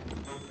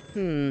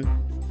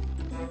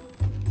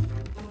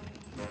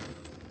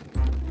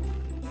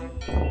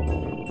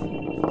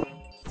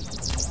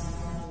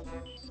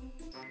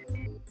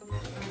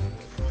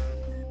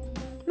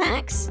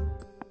 Max,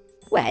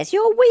 where's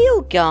your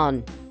wheel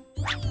gone?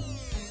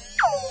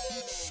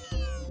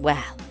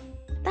 Well,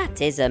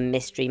 that is a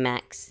mystery,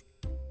 Max.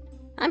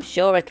 I'm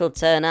sure it'll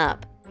turn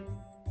up.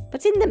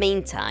 But in the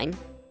meantime,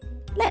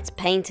 let's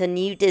paint a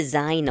new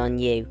design on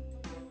you.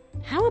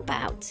 How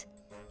about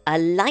a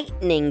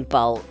lightning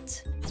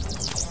bolt?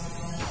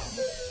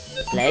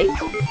 Blue?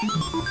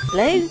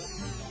 Blue?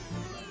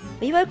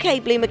 Are you okay,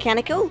 Blue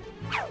Mechanical?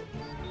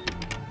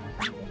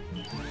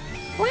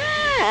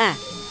 Wah!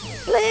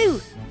 Blue!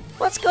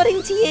 What's got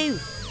into you?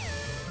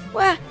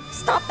 Wah!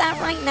 Stop that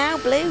right now,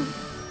 Blue!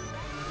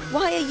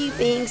 Why are you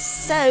being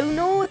so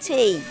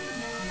naughty?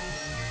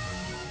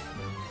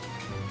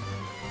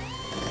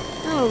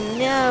 Oh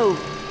no!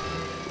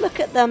 Look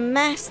at the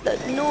mess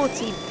that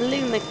naughty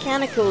Blue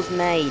Mechanical's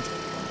made.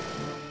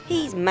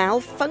 He's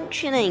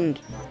malfunctioning.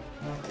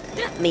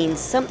 That means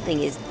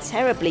something is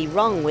terribly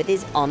wrong with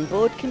his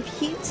onboard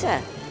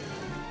computer.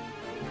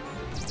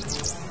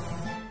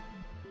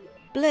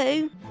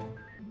 Blue,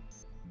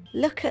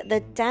 look at the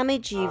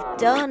damage you've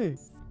done.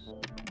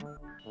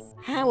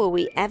 How are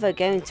we ever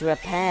going to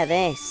repair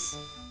this?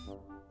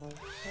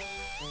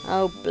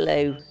 Oh,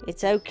 Blue,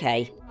 it's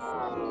okay.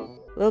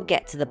 We'll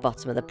get to the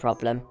bottom of the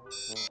problem.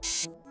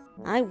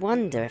 I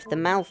wonder if the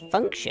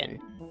malfunction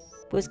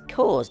was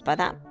caused by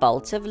that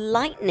bolt of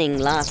lightning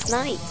last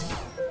night.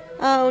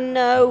 Oh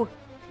no,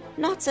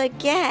 not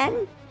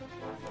again.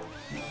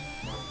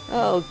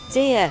 Oh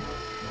dear,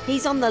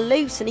 he's on the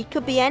loose and he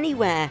could be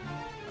anywhere.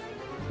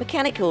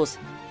 Mechanicals,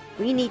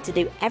 we need to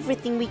do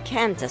everything we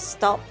can to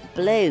stop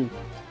Blue.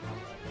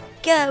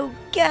 Go,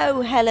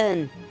 go,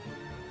 Helen!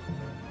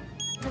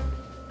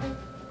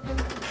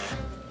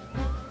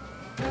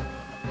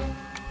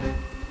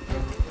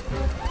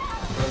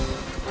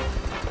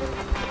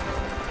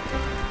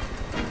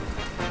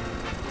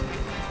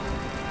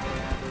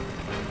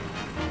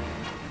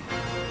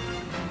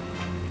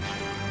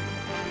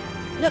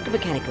 Look,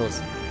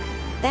 Mechanicals,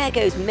 there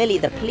goes Millie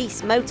the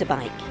police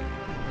motorbike.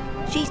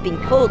 She's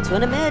been called to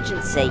an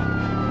emergency.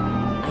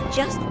 I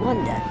just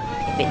wonder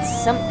if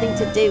it's something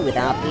to do with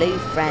our Blue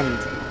friend.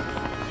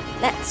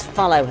 Let's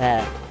follow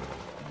her.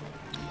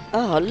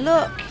 Oh,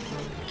 look!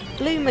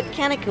 Blue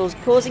Mechanical's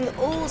causing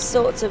all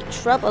sorts of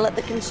trouble at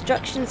the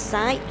construction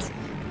site.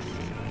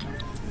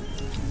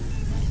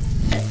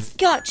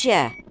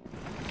 Gotcha!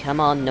 Come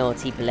on,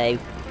 naughty Blue.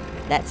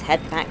 Let's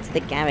head back to the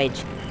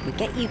garage and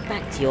get you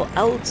back to your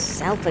old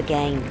self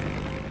again.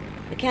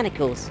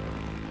 Mechanicals,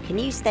 can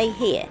you stay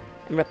here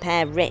and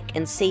repair Rick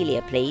and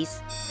Celia,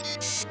 please?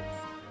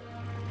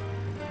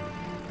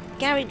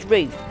 Garage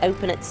roof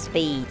open at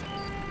speed.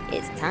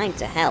 It's time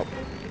to help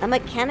a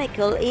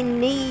mechanical in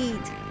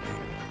need.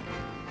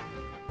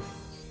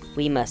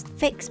 We must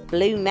fix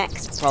Blue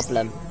Mech's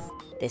problem.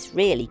 This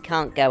really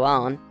can't go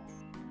on.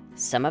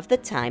 Some of the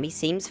time he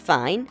seems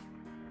fine,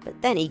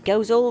 but then he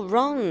goes all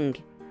wrong.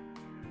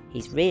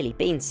 He's really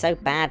been so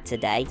bad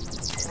today,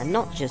 and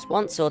not just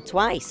once or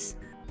twice.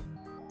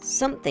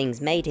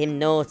 Something's made him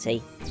naughty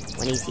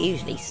when he's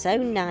usually so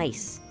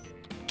nice.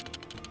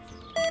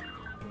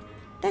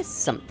 There's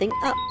something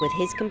up with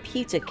his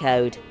computer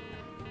code.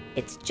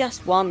 It's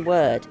just one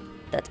word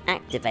that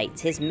activates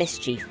his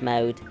mischief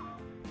mode.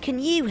 Can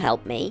you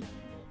help me?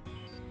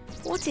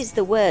 What is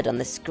the word on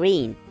the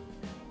screen?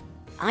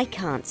 I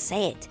can't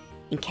say it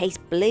in case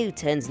Blue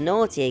turns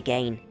naughty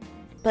again,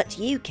 but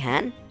you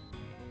can.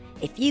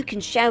 If you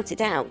can shout it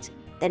out,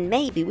 then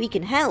maybe we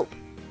can help.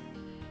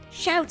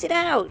 Shout it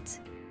out!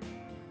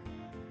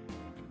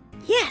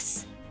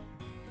 Yes!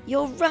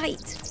 You're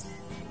right!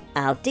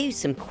 I'll do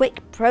some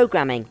quick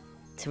programming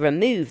to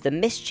remove the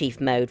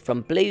mischief mode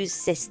from Blue's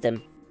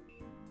system.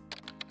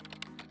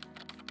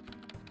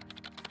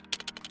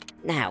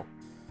 Now,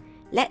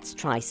 let's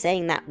try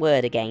saying that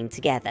word again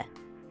together.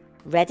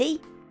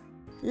 Ready?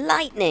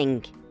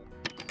 Lightning!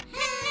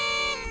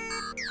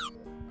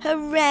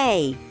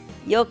 Hooray!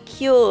 You're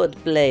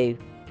cured, Blue.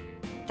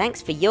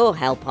 Thanks for your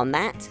help on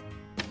that.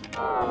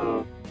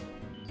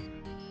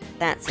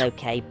 That's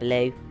okay,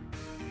 Blue.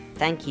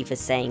 Thank you for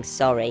saying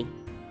sorry.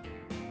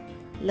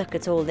 Look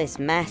at all this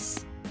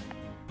mess.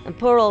 And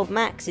poor old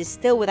Max is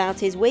still without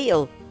his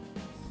wheel.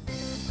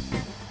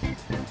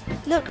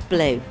 Look,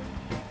 Blue.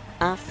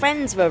 Our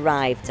friends have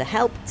arrived to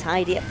help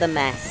tidy up the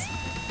mess.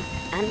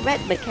 And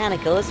Red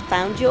Mechanical has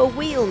found your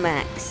wheel,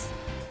 Max.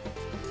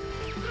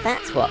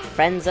 That's what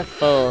friends are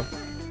for.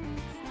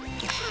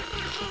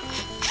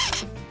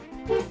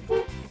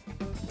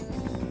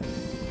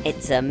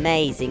 It's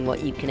amazing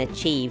what you can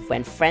achieve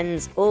when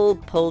friends all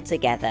pull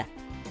together.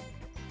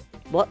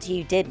 What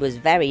you did was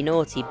very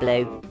naughty,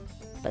 Blue,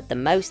 but the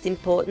most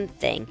important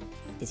thing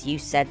is you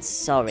said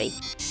sorry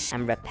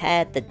and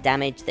repaired the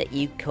damage that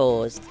you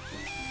caused.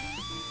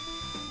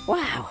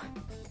 Wow,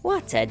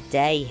 what a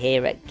day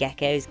here at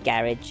Gecko's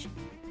Garage.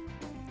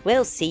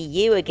 We'll see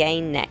you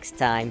again next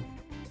time.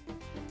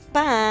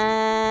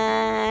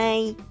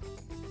 Bye!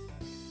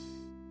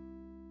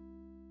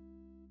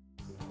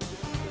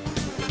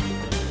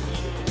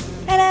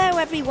 Hello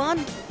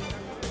everyone!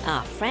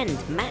 Our friend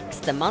Max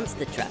the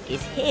monster truck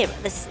is here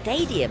at the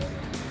stadium.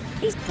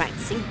 He's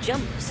practicing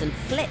jumps and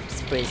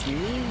flips for his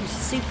new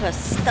super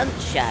stunt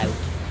show.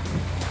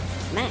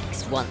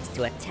 Max wants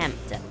to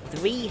attempt a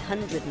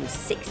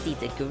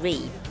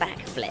 360-degree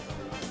backflip.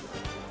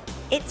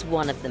 It's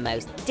one of the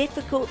most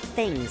difficult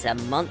things a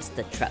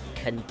monster truck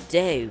can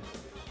do.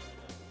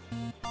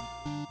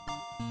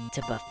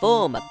 To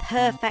perform a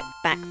perfect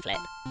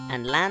backflip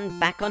and land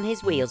back on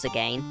his wheels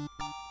again,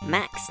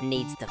 Max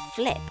needs to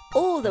flip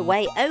all the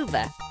way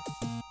over.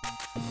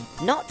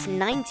 Not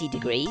 90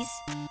 degrees,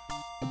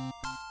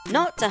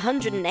 not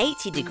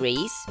 180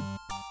 degrees,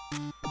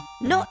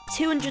 not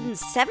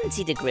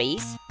 270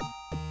 degrees,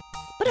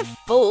 but a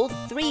full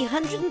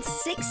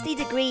 360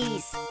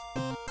 degrees.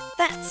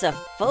 That's a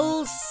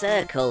full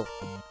circle.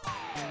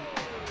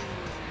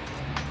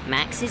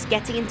 Max is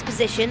getting into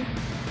position.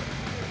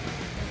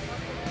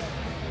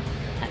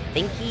 I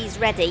think he's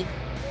ready.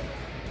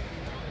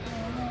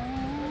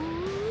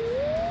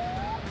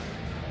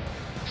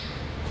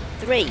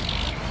 3, 2,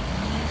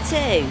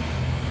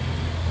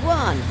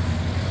 1.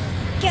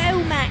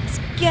 Go, Max,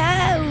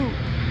 go!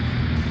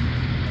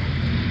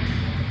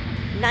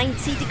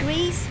 90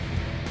 degrees?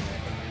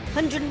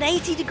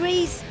 180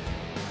 degrees?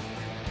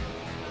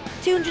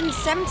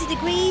 270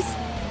 degrees?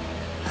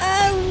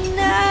 Oh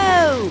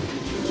no!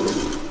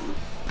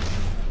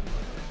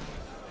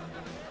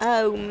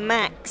 Oh,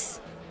 Max,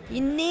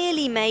 you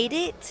nearly made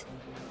it.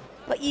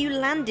 But you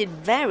landed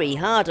very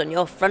hard on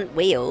your front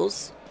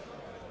wheels.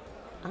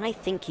 I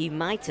think you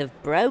might have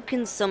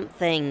broken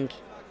something.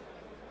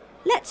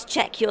 Let's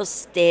check your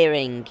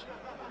steering.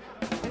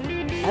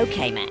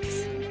 Okay,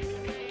 Max.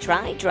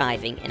 Try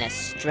driving in a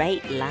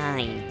straight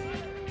line.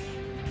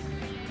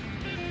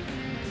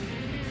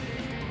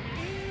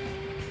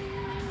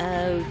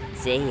 Oh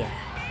dear.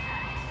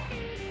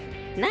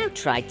 Now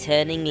try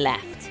turning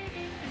left.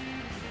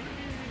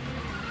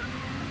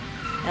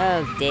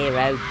 Oh dear,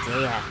 oh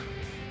dear.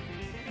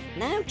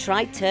 Now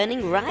try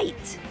turning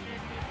right.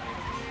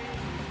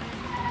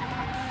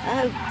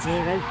 Oh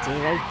dear, oh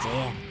dear, oh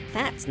dear.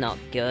 That's not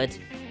good.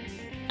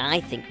 I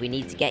think we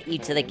need to get you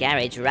to the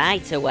garage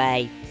right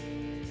away.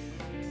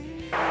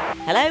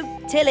 Hello,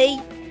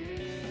 Tilly?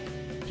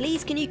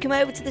 Please can you come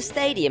over to the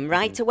stadium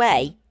right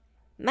away?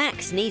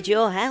 Max needs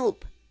your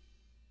help.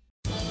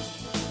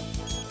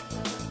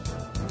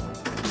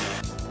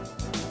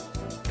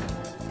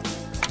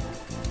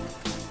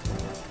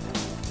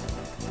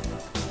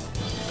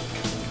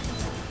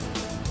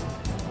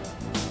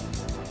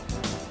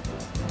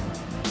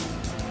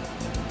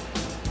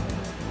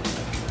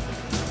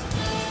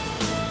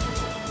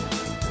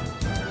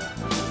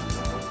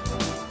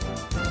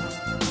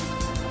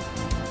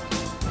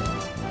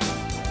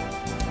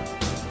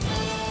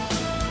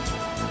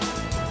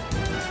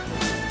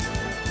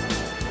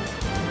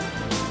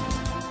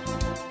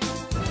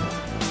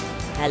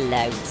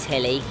 Hello,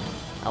 Tilly.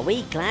 Are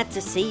we glad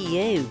to see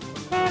you?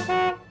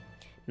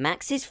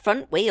 Max's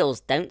front wheels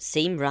don't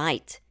seem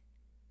right.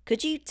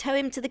 Could you tow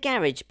him to the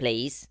garage,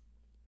 please?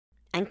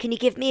 And can you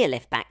give me a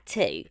lift back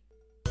too?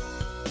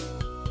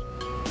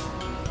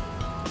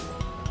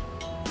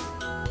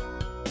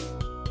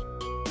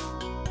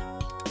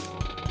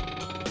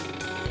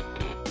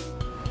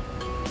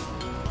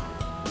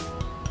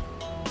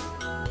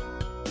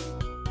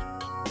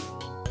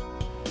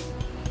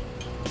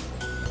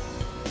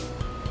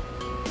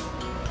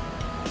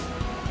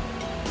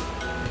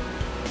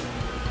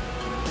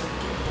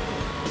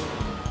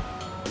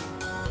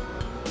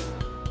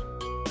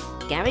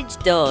 Garage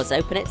doors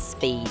open at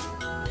speed.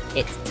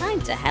 It's time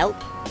to help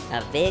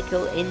a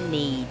vehicle in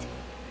need.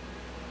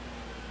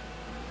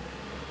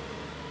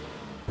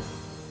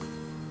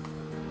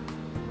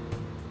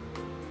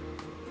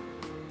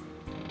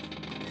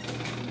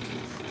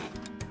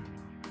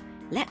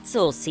 Let's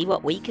all see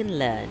what we can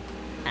learn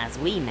as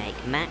we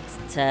make Max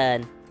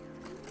turn.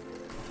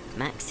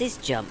 Max's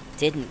jump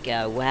didn't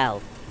go well.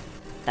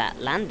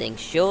 That landing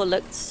sure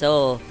looked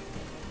sore.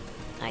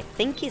 I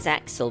think his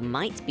axle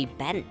might be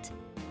bent.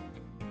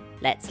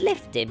 Let's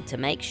lift him to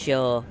make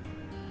sure.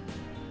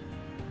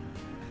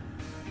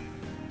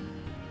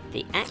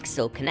 The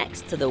axle connects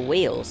to the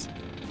wheels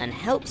and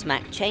helps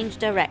Max change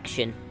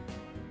direction.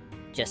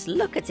 Just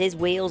look at his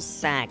wheels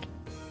sag.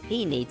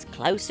 He needs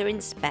closer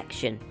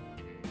inspection.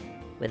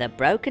 With a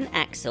broken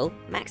axle,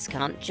 Max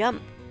can't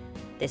jump.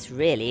 This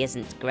really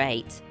isn't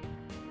great.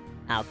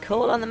 I'll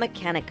call on the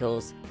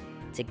mechanicals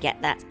to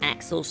get that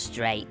axle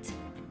straight.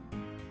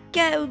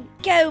 Go,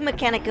 go,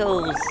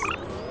 mechanicals!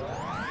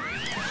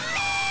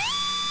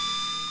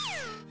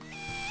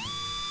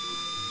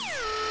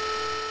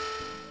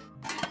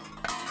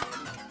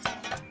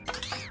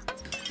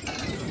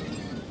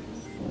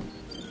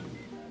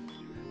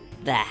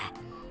 There,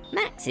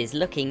 Max is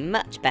looking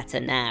much better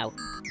now.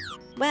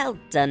 Well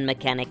done,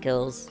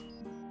 mechanicals.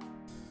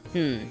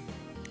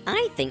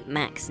 I think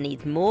Max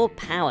needs more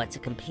power to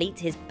complete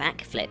his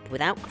backflip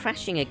without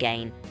crashing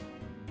again.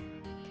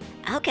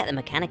 I'll get the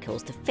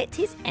mechanicals to fit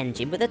his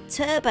engine with a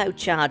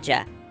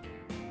turbocharger.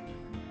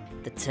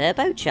 The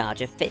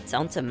turbocharger fits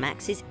onto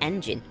Max's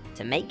engine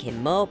to make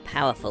him more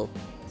powerful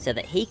so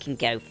that he can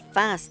go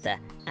faster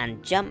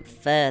and jump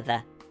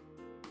further.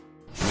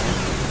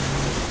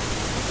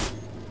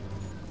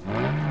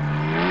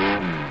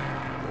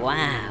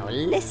 Wow,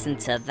 listen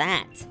to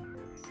that!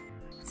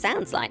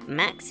 Sounds like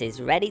Max is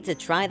ready to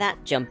try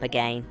that jump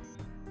again.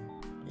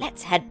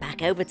 Let's head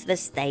back over to the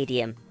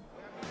stadium.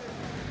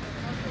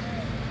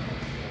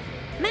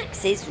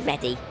 Max is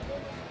ready.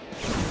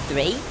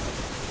 3,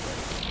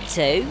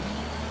 2,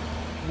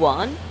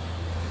 1,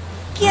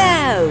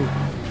 go!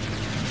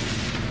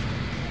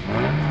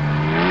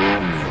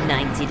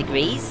 90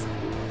 degrees,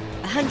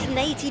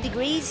 180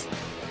 degrees,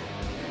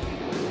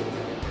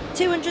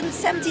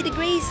 270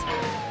 degrees,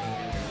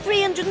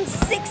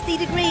 360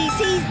 degrees,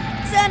 he's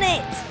done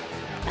it!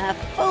 A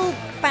full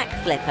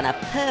backflip and a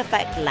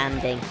perfect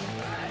landing.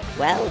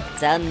 Well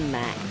done,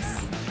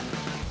 Max.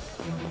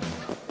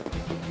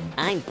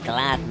 I'm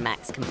glad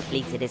Max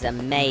completed his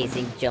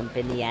amazing jump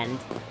in the end,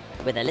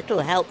 with a little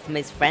help from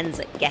his friends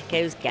at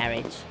Gecko's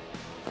Garage.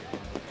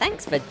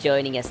 Thanks for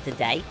joining us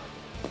today.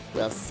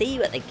 We'll see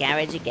you at the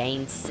garage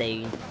again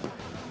soon.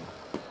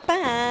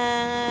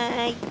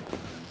 Bye!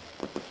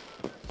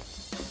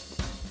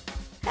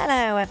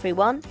 Hello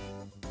everyone.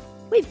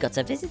 We've got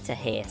a visitor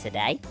here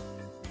today.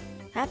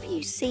 Have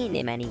you seen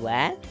him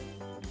anywhere?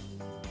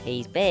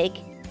 He's big.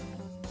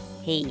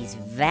 He's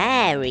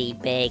very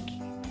big.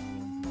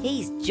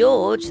 He's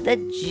George the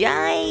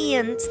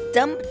giant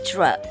dump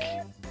truck.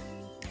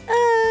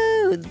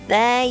 Oh,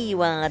 there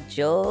you are,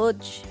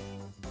 George.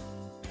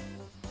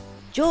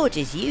 George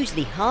is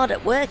usually hard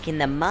at work in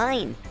the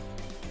mine,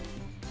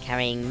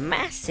 carrying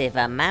massive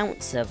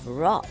amounts of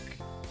rock.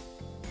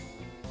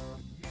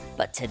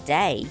 But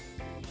today,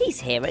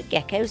 he's here at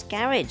Gecko's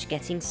Garage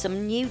getting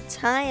some new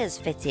tyres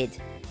fitted.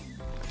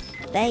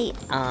 They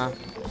are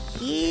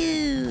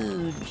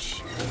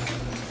huge.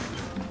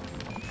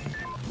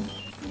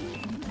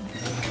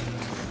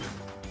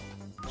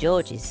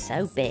 George is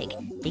so big,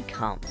 he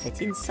can't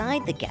fit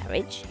inside the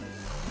garage,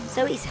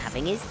 so he's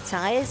having his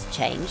tyres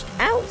changed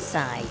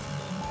outside.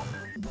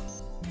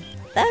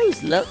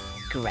 Those look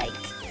great.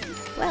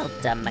 Well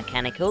done,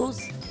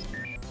 mechanicals.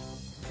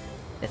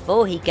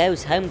 Before he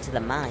goes home to the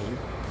mine,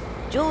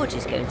 George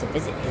is going to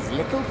visit his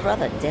little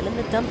brother Dylan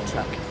the dump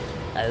truck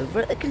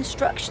over at the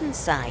construction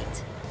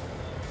site.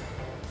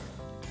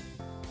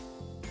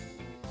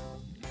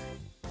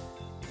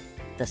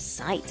 The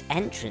site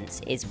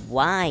entrance is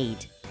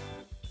wide,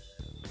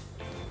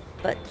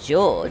 but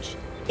George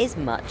is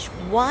much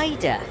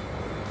wider.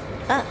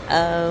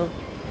 Uh-oh.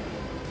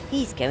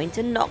 He's going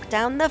to knock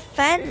down the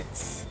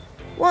fence.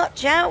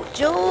 Watch out,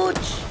 George.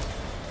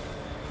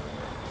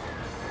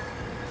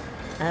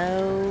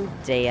 Oh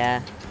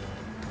dear.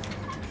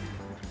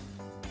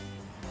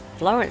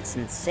 Florence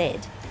and Sid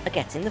are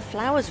getting the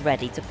flowers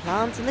ready to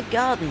plant in the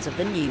gardens of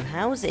the new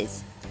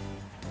houses.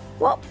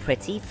 What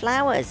pretty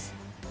flowers.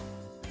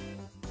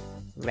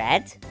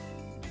 red,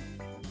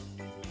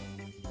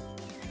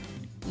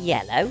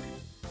 yellow,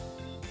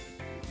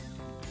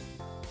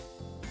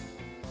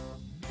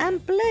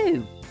 and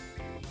blue.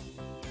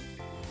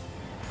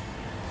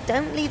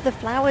 Don't leave the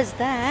flowers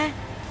there.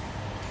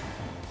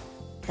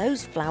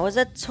 Those flowers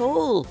are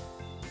tall,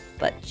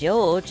 but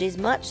George is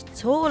much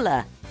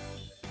taller.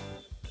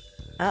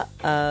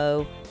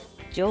 Uh-oh,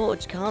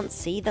 George can't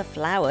see the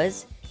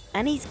flowers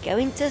and he's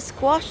going to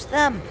squash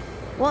them.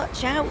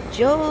 Watch out,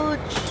 George!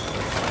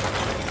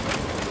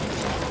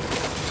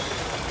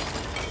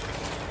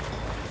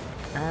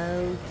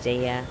 Oh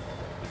dear.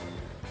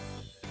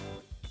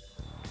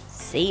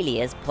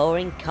 Celia's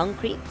pouring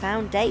concrete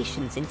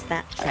foundations into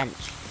that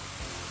trench.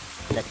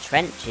 The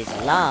trench is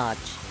large,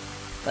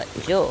 but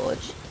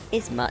George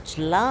is much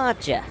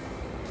larger.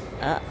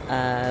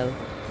 Uh-oh,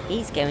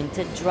 he's going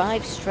to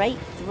drive straight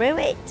through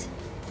it.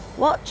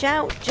 Watch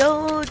out,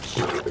 George!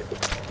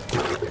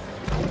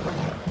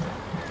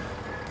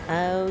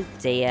 Oh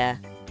dear.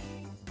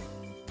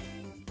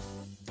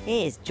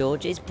 Here's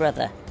George's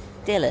brother,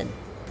 Dylan.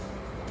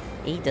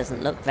 He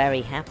doesn't look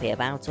very happy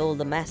about all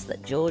the mess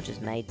that George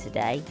has made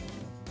today.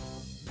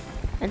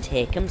 And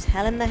here comes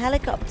Helen the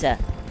Helicopter.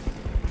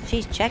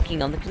 She's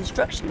checking on the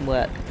construction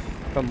work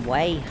from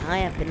way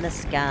high up in the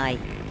sky.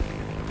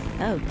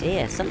 Oh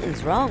dear,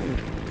 something's wrong.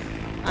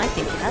 I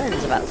think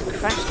Helen's about to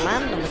crash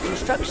land on the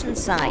construction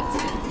site.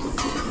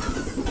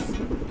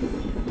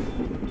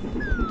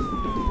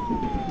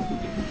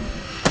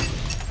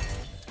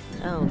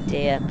 Oh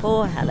dear,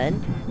 poor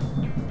Helen.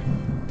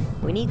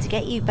 We need to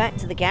get you back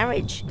to the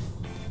garage.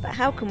 But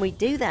how can we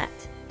do that?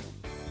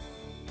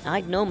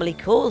 I'd normally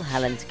call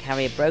Helen to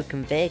carry a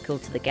broken vehicle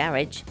to the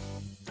garage,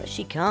 but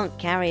she can't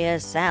carry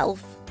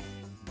herself.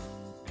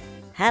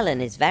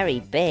 Helen is very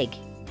big.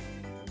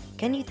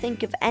 Can you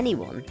think of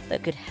anyone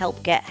that could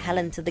help get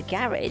Helen to the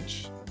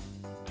garage?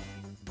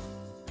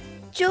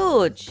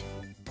 George!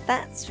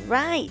 That's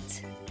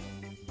right!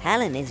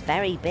 Helen is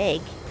very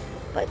big,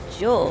 but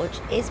George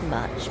is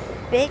much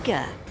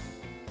bigger.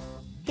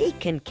 He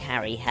can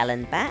carry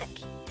Helen back.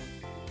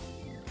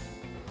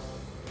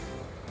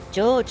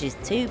 George is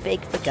too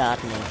big for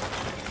gardening.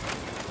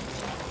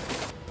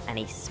 And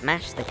he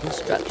smashed the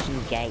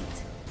construction gate.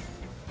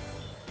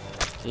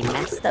 He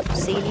messed up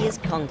Celia's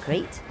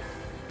concrete.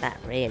 That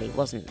really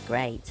wasn't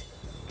great.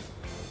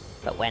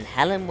 But when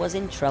Helen was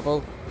in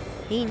trouble,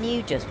 he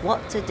knew just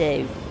what to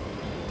do.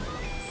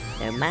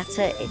 No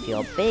matter if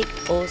you're big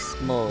or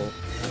small,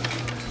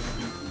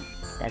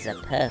 there's a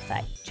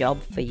perfect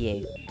job for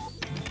you.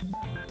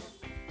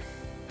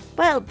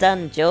 Well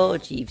done,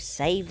 George, you've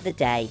saved the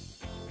day.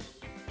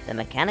 The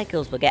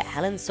mechanicals will get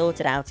Helen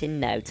sorted out in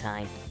no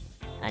time,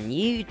 and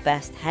you'd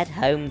best head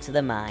home to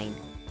the mine.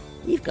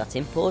 You've got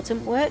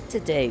important work to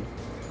do.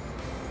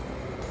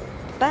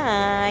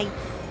 Bye!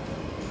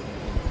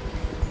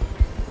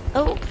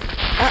 Oh,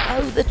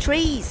 uh-oh, the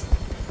trees!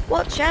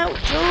 Watch out,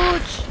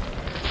 George!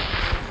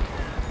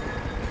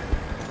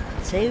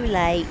 Too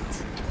late.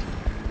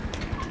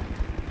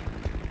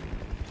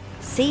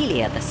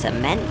 Celia, the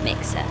cement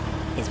mixer,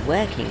 is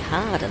working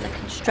hard on the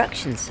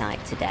construction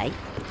site today.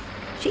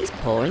 She's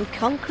pouring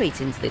concrete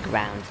into the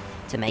ground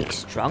to make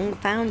strong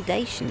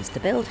foundations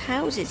to build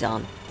houses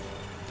on.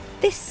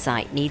 This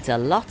site needs a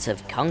lot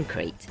of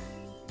concrete.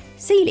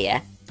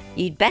 Celia,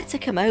 you'd better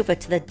come over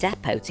to the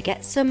depot to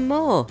get some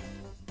more.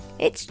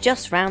 It's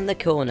just round the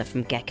corner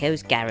from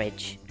Gecko's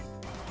garage.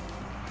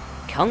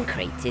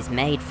 Concrete is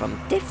made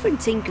from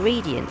different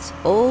ingredients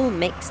all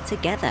mixed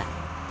together,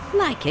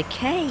 like a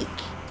cake.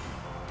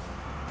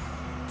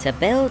 To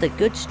build a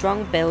good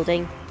strong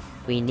building,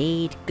 we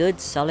need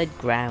good solid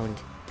ground.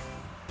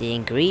 The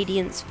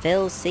ingredients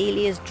fill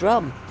Celia's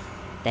drum,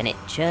 then it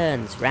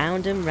churns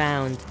round and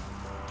round.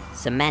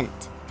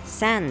 Cement,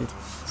 sand,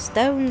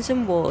 stones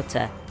and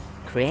water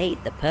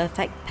create the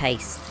perfect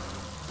paste.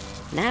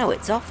 Now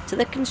it's off to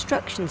the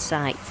construction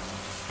site.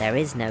 There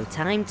is no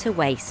time to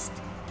waste.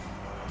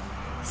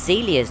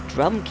 Celia's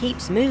drum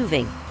keeps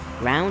moving,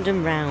 round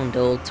and round,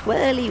 all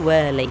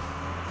twirly-whirly.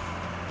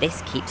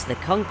 This keeps the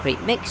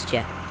concrete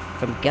mixture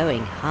from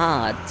going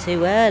hard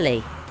too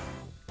early.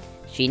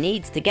 She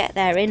needs to get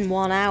there in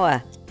 1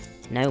 hour.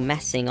 No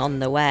messing on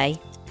the way.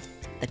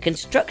 The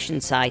construction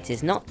site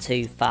is not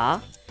too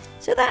far,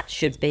 so that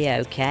should be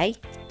okay.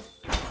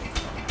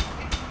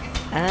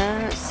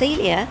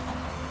 Celia,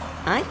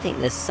 I think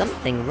there's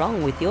something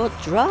wrong with your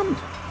drum.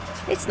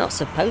 It's not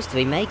supposed to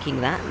be making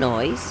that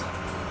noise.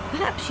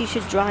 Perhaps you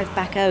should drive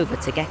back over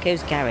to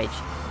Gecko's garage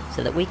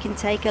so that we can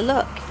take a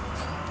look.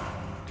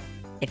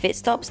 If it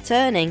stops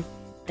turning,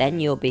 then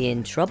you'll be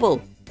in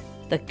trouble.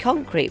 The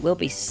concrete will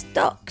be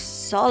stuck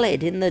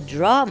solid in the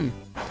drum.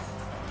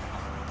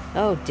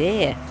 Oh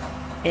dear,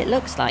 it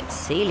looks like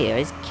Celia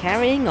is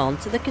carrying on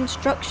to the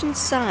construction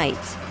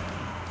site.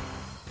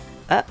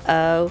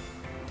 Uh-oh,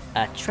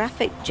 a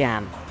traffic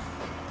jam.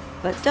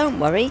 But don't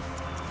worry,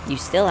 you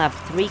still have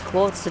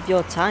 3/4 of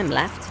your time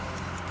left.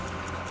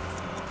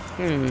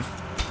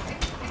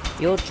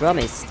 Your drum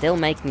is still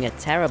making a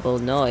terrible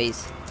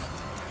noise.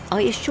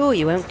 Are you sure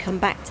you won't come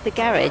back to the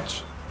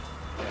garage?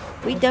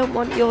 We don't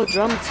want your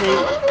drum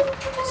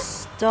to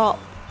stop.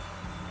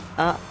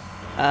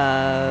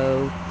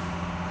 Uh-oh.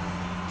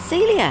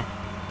 Celia,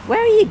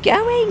 where are you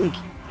going?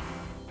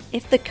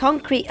 If the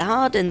concrete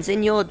hardens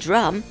in your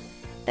drum,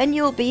 then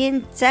you'll be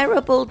in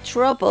terrible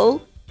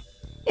trouble.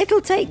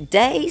 It'll take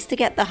days to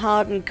get the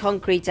hardened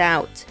concrete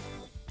out.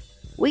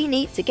 We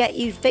need to get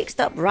you fixed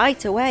up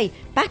right away,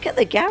 back at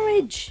the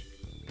garage.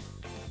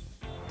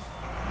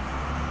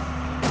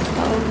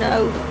 Oh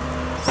no,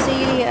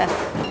 Celia,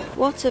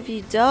 what have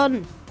you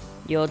done?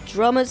 Your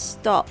drum has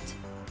stopped,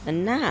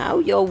 and now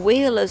your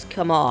wheel has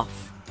come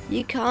off.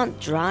 You can't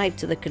drive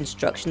to the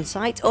construction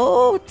site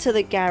or to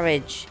the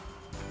garage.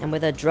 And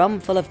with a drum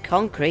full of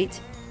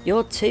concrete,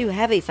 you're too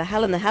heavy for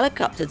Helen the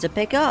Helicopter to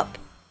pick up.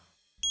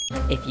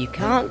 If you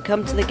can't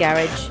come to the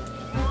garage,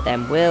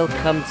 then we'll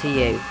come to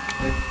you.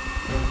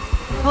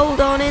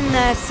 Hold on in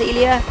there,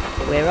 Celia.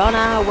 We're on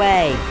our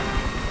way.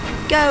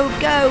 Go,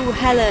 go,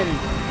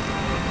 Helen.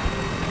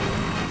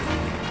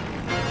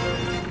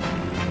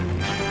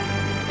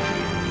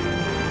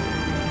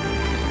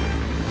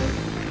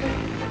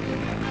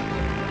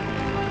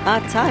 Our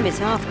time is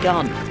half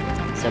gone,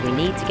 so we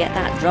need to get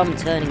that drum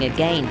turning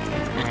again,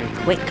 and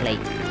quickly.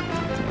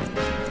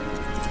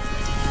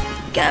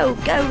 Go,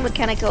 go,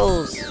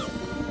 mechanicals!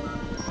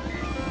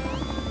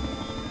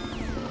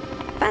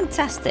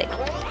 Fantastic.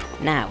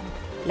 Now,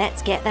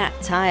 let's get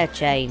that tyre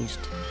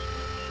changed.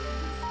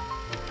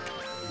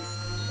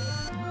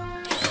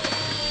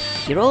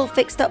 You're all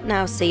fixed up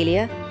now,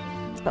 Celia,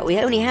 but we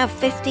only have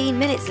 15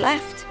 minutes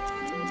left.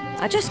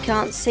 I just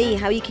can't see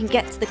how you can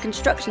get to the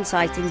construction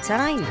site in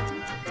time.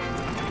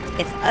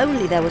 If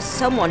only there was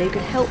someone who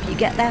could help you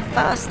get there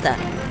faster.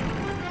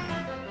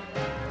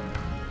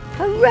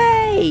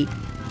 Hooray!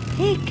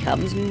 Here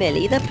comes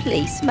Millie the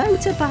police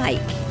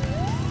motorbike.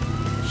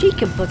 She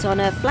can put on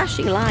her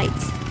flashing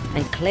lights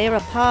and clear a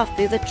path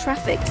through the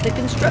traffic to the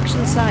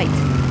construction site.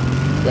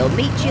 We'll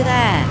meet you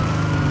there.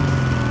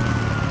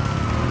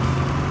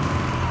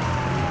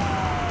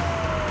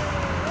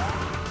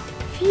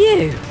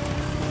 Phew!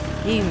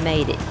 You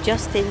made it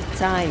just in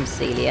time,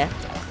 Celia.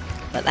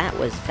 But that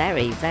was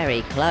very,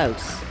 very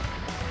close.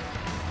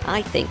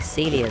 I think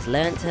Celia's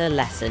learnt her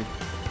lesson,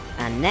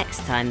 and next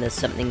time there's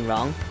something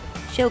wrong,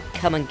 she'll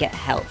come and get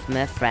help from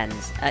her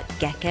friends at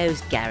Gecko's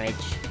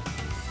garage.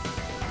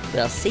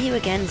 We'll see you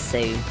again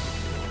soon.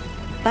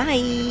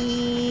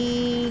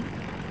 Bye!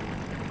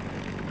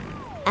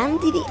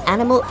 Andy the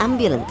animal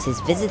ambulance is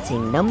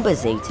visiting Number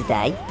Zoo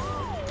today.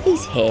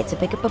 He's here to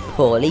pick up a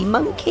poorly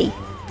monkey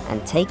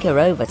and take her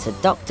over to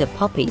Dr.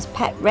 Poppy's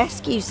pet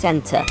rescue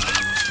centre.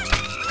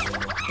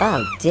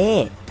 Oh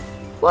dear,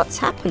 what's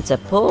happened to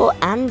poor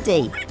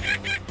Andy?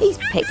 He's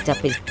picked up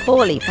his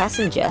poorly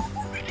passenger,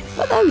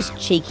 but those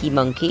cheeky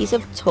monkeys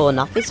have torn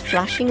off his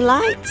flashing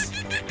lights.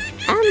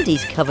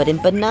 Andy's covered in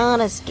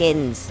banana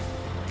skins.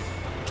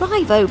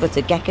 Drive over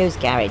to Gecko's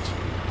garage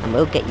and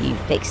we'll get you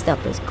fixed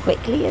up as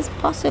quickly as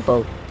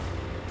possible.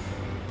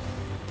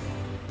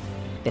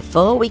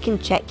 Before we can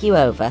check you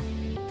over,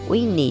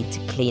 we need to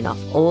clean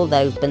off all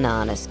those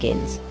banana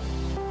skins.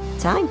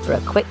 Time for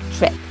a quick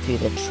trip through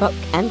the truck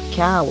and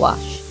car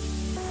wash.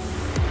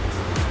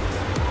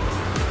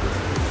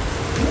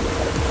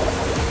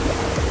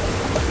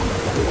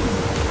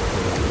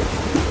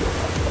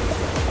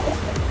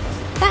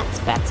 That's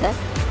better.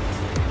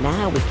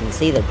 Now we can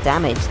see the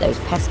damage those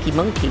pesky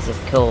monkeys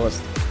have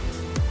caused.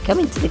 Come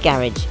into the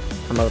garage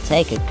and we'll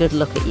take a good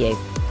look at you.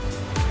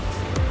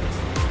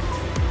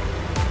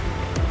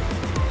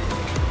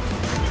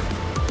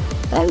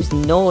 Those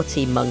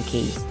naughty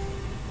monkeys.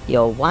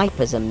 Your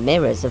wipers and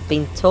mirrors have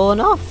been torn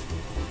off,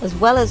 as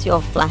well as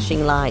your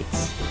flashing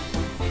lights.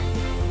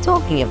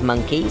 Talking of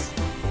monkeys,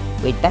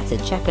 we'd better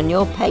check on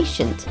your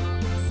patient.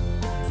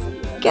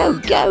 Go,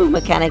 go,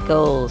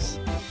 mechanicals!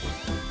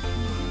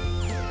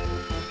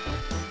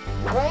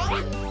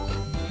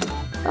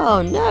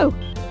 Oh no,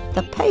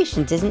 the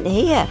patient isn't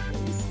here.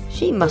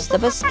 She must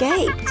have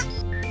escaped.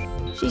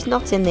 She's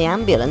not in the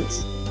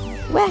ambulance.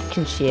 Where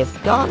can she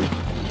have gone?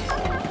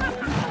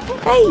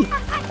 Hey,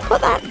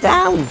 put that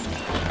down.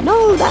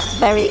 No, that's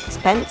very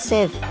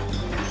expensive.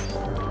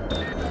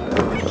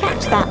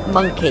 Catch that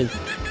monkey.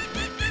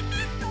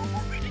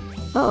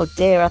 Oh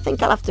dear, I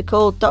think I'll have to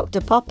call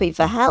Dr. Poppy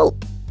for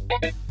help.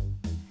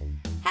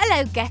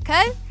 Hello,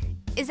 Gecko.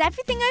 Is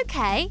everything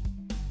okay?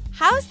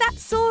 How's that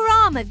sore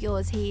arm of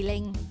yours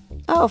healing?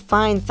 Oh,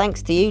 fine,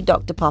 thanks to you,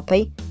 Dr.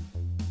 Poppy.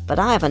 But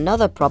I have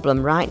another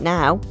problem right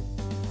now.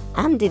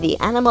 Andy the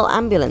animal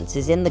ambulance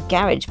is in the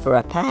garage for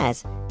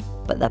repairs,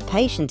 but the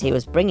patient he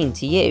was bringing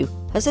to you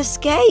has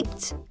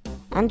escaped,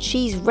 and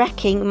she's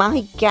wrecking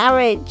my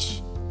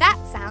garage. That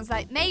sounds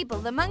like Mabel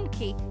the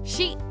monkey.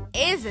 She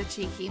is a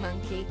cheeky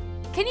monkey.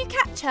 Can you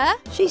catch her?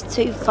 She's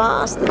too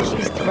fast and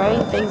she's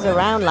throwing things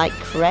around like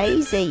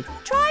crazy.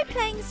 Try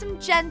playing some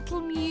gentle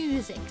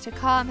music to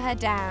calm her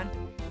down.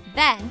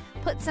 Then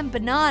put some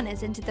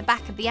bananas into the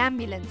back of the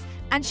ambulance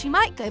and she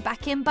might go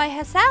back in by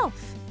herself.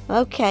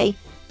 Okay,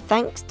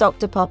 thanks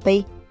Dr.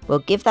 Poppy. We'll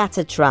give that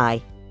a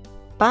try.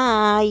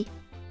 Bye.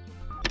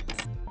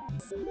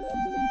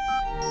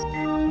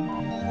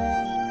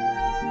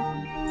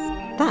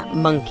 That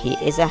monkey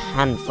is a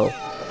handful,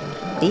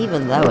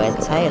 even though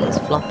her tail is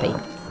floppy,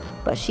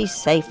 but she's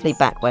safely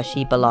back where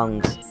she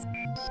belongs,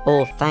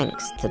 all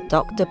thanks to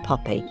Dr.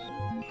 Poppy.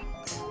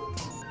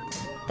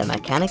 The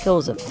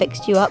mechanicals have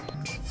fixed you up.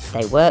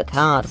 They work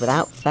hard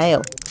without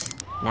fail.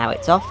 Now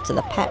it's off to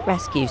the pet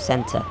rescue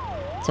centre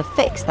to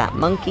fix that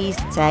monkey's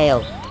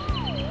tail.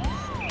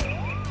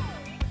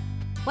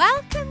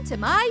 Welcome to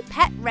my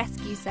pet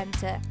rescue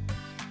centre.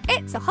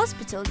 It's a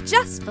hospital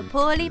just for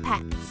poorly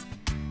pets.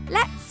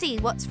 Let's see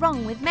what's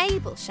wrong with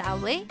Mabel, shall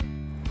we?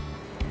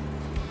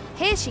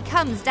 Here she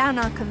comes down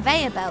our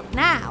conveyor belt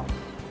now.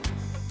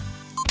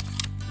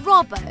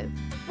 Robbo,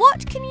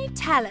 what can you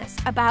tell us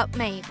about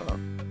Mabel?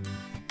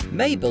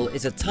 Mabel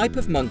is a type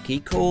of monkey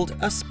called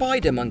a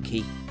spider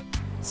monkey.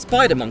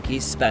 Spider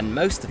monkeys spend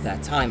most of their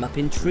time up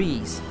in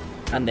trees,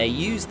 and they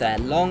use their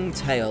long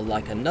tail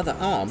like another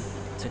arm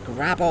to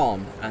grab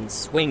on and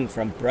swing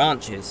from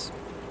branches.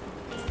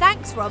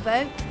 Thanks,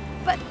 Robbo.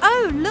 But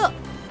oh look,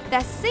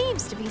 there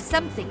seems to be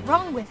something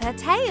wrong with her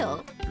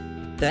tail.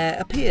 There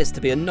appears to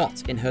be a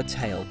knot in her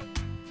tail.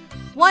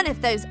 One of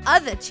those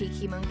other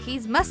cheeky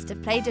monkeys must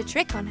have played a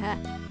trick on her.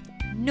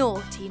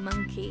 Naughty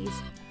monkeys.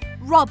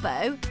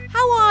 Robbo,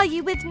 how are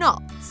you with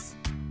knots?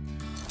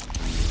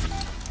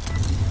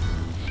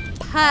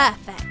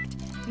 Perfect.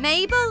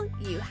 Mabel,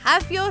 you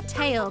have your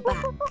tail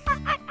back.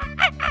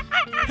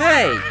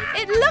 Hey!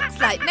 It looks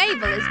like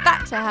Mabel is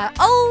back to her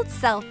old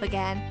self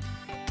again.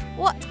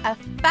 What a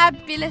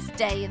fabulous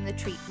day in the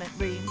treatment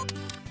room.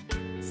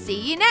 See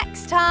you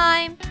next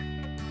time.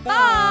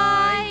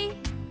 Bye.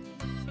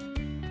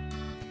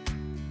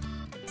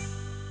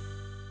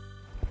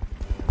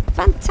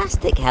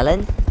 Fantastic,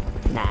 Helen.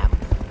 Now,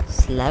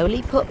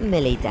 slowly put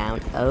Millie down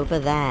over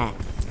there,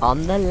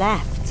 on the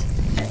left.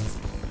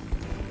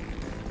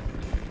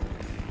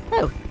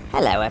 Oh,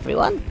 hello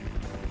everyone.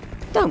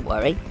 Don't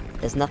worry,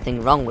 there's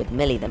nothing wrong with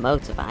Millie the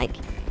motorbike.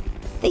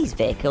 These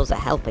vehicles are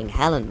helping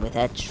Helen with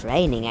her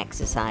training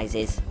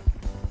exercises.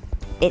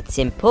 It's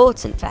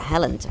important for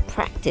Helen to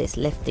practice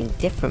lifting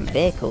different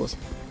vehicles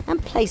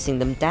and placing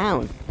them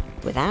down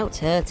without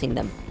hurting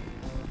them,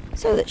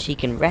 so that she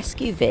can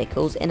rescue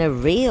vehicles in a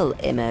real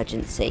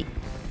emergency.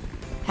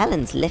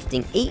 Helen's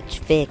lifting each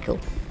vehicle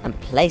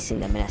and placing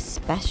them in a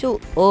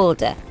special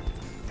order.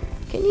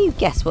 Can you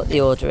guess what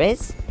the order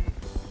is?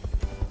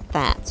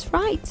 That's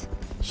right,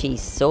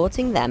 she's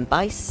sorting them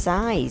by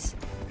size.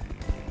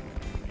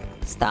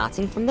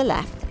 Starting from the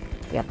left,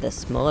 we have the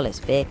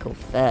smallest vehicle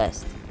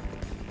first.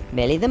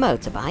 Millie the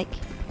motorbike,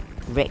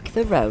 Rick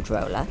the road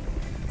roller,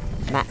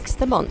 Max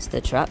the monster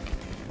truck,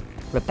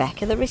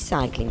 Rebecca the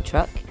recycling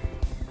truck,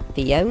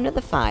 Fiona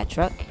the fire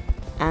truck,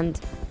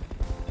 and...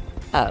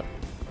 oh,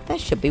 there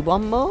should be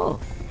one more.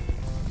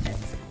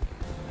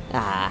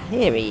 Ah,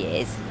 here he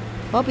is,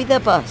 Bobby the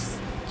bus,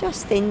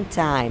 just in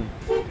time.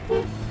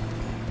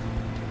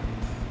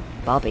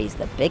 Bobby's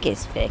the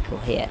biggest vehicle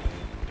here.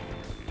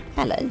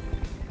 Helen,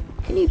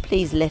 can you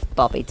please lift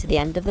Bobby to the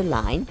end of the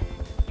line?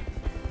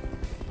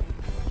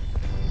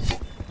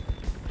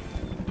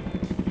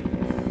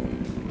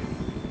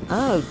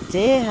 Oh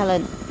dear,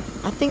 Helen,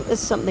 I think there's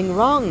something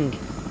wrong.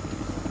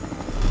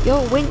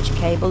 Your winch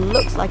cable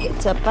looks like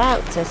it's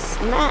about to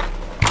snap.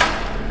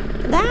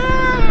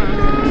 Ah!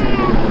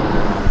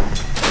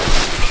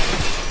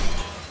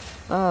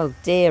 Oh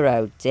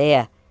dear,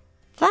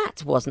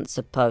 that wasn't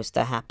supposed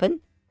to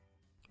happen.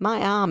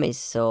 My arm is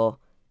sore,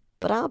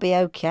 but I'll be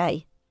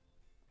okay.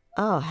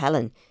 Oh,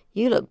 Helen,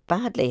 you look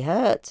badly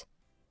hurt.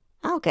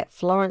 I'll get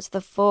Florence the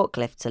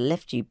forklift to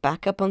lift you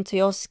back up onto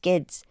your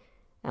skids,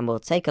 and we'll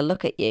take a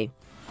look at you.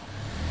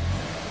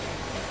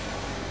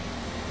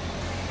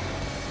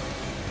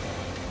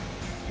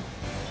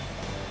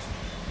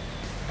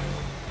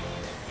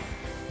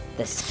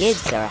 The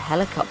skids are a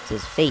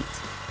helicopter's feet.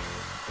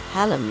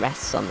 Helen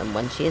rests on them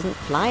when she isn't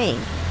flying.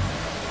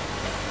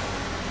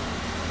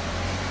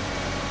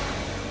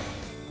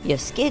 Your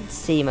skids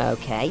seem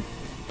okay,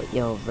 but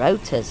your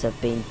rotors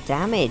have been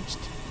damaged.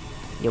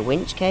 Your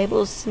winch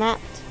cable's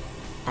snapped,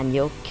 and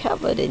you're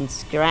covered in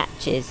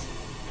scratches.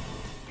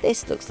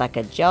 This looks like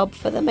a job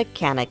for the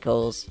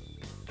mechanicals.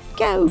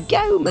 Go,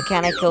 go,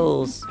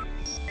 mechanicals!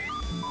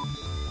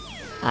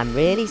 I'm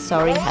really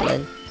sorry,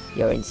 Helen.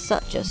 You're in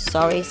such a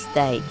sorry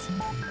state.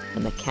 The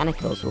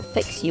mechanicals will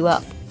fix you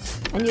up,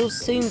 and you'll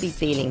soon be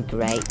feeling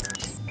great.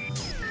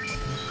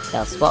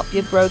 They'll swap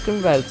your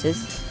broken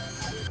rotors,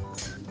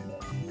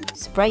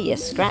 spray your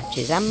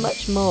scratches, and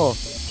much more.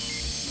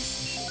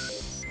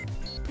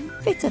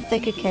 Fit a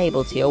thicker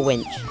cable to your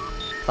winch,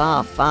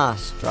 far, far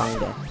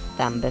stronger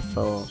than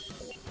before.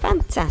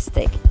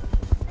 Fantastic!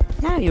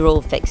 Now you're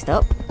all fixed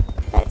up,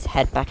 let's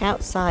head back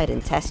outside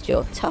and test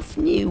your tough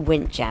new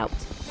winch out.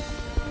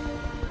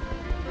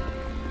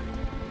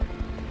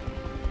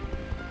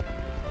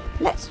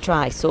 Let's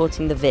try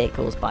sorting the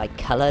vehicles by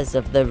colours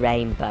of the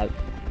rainbow,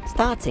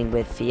 starting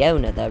with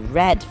Fiona the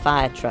red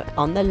fire truck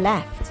on the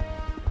left.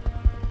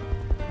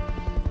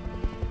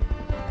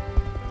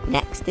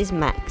 Next is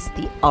Max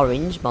the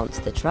orange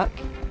monster truck.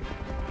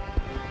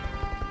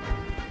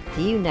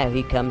 Do you know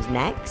who comes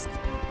next?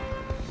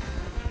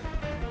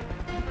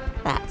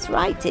 That's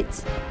right,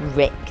 it's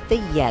Rick the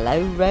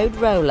Yellow Road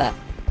Roller.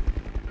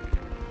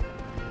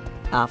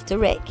 After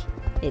Rick,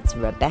 it's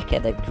Rebecca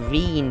the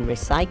Green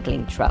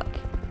Recycling Truck.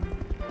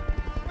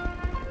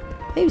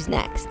 Who's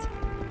next?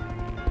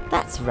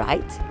 That's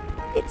right,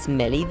 it's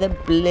Millie the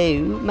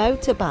Blue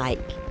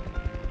Motorbike.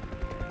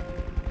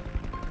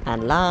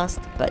 And last,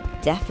 but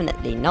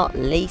definitely not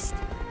least,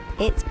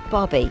 it's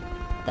Bobby,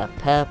 the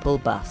Purple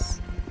Bus.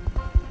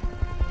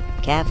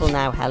 Careful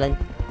now, Helen.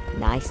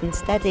 Nice and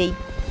steady.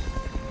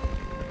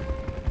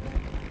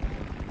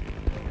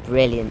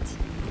 Brilliant.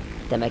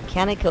 The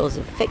mechanicals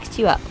have fixed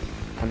you up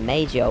and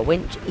made your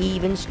winch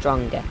even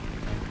stronger.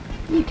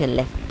 You can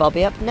lift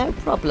Bobby up no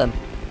problem.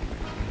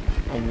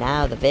 And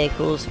now the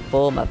vehicles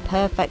form a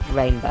perfect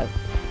rainbow.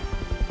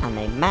 And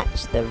they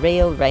match the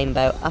real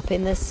rainbow up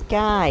in the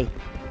sky.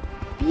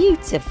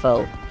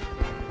 Beautiful.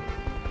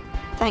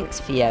 Thanks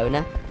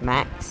Fiona,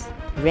 Max,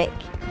 Rick,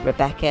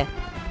 Rebecca,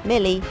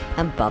 Millie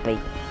and Bobby.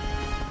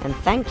 And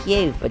thank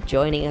you for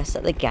joining us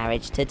at the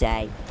garage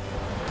today.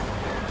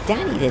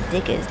 Danny the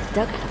Digger's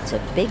dug out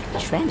a big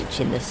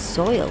trench in the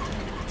soil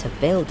to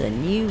build a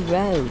new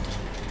road.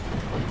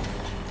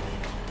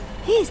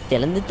 Here's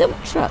Dylan the dump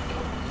truck.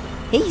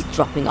 He's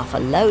dropping off a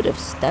load of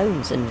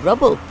stones and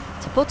rubble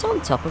to put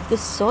on top of the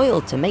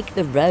soil to make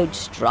the road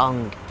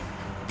strong.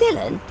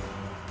 Dylan,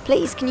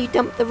 please can you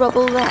dump the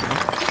rubble there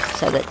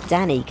so that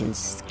Danny can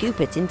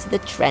scoop it into the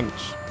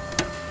trench?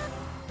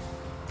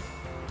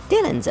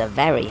 Dylan's a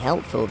very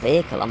helpful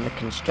vehicle on the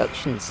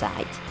construction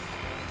site.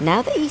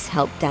 Now that he's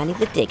helped Danny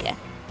the Digger,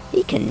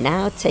 he can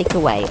now take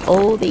away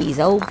all these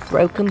old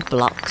broken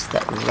blocks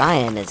that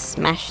Ryan has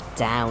smashed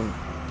down.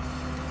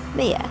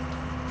 Mia,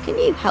 can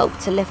you help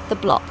to lift the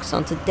blocks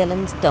onto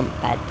Dylan's dump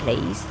bed,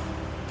 please?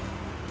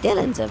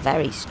 Dylan's a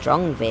very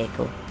strong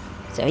vehicle,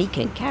 so he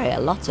can carry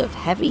a lot of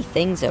heavy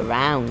things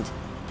around.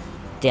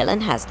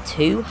 Dylan has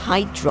 2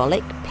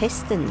 hydraulic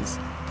pistons,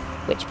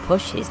 which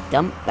push his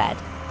dump bed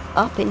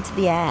up into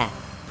the air,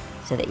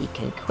 so that he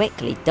can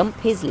quickly dump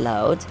his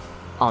load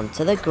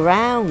onto the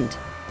ground.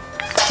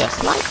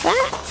 Just like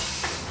that.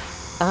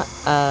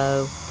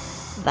 Uh-oh,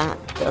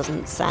 that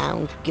doesn't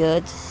sound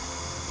good.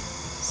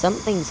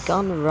 Something's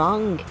gone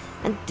wrong,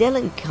 and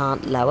Dylan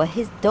can't lower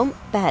his dump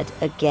bed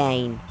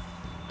again.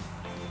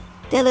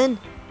 Dylan,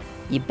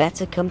 you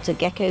better come to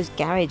Gecko's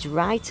garage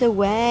right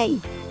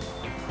away.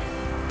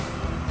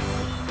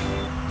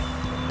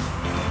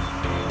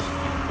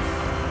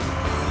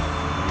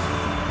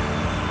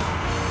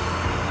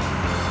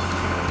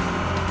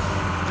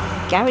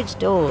 Garage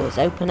doors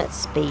open at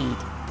speed.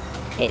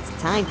 It's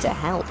time to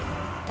help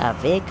a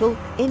vehicle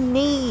in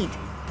need.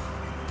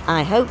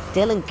 I hope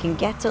Dylan can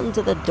get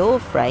under the door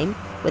frame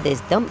with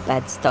his dump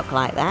bed stuck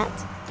like that.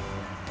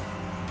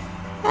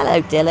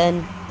 Hello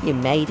Dylan, you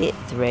made it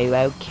through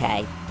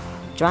okay.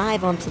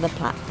 Drive onto the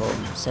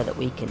platform so that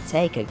we can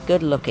take a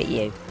good look at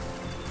you.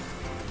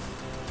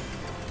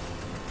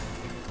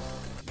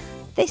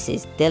 This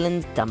is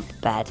Dylan's dump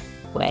bed,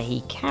 where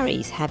he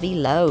carries heavy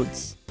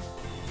loads.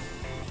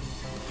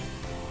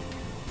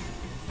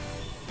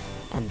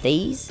 And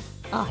these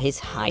are his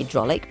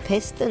hydraulic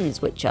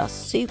pistons, which are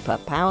super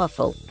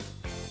powerful.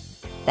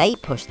 They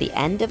push the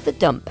end of the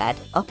dump bed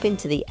up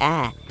into the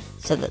air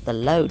so that the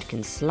load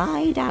can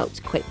slide out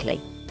quickly.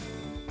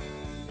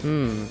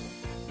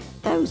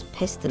 Those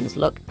pistons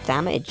look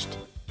damaged.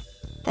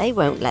 They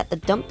won't let the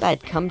dump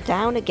bed come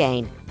down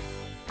again.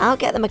 I'll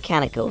get the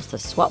mechanicals to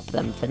swap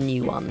them for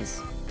new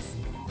ones.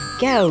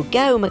 Go,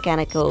 go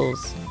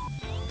mechanicals!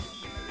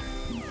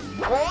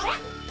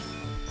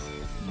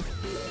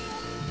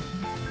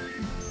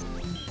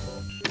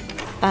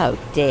 Oh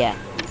dear,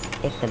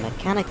 if the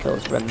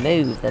mechanicals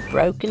remove the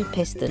broken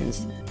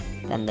pistons,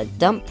 then the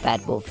dump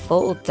bed will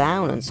fall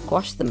down and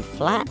squash them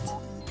flat.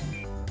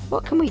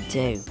 What can we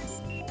do?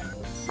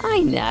 I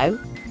know!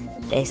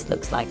 This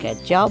looks like a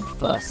job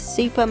for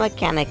Super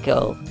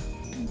Mechanical.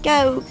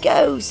 Go,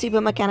 go, Super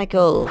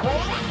Mechanical!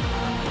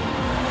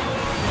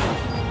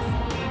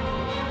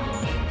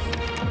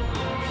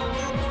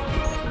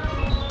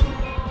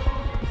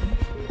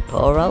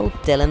 Poor old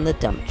Dylan the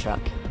dump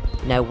truck.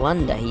 No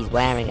wonder he's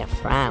wearing a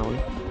frown.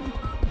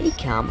 He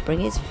can't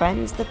bring his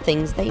friends the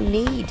things they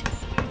need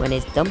when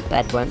his dump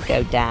bed won't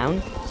go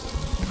down.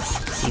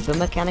 Super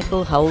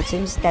Mechanical holds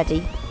him steady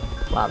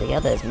while the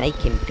others make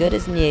him good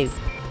as new.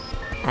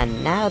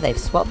 And now they've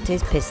swapped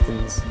his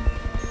pistons.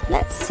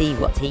 Let's see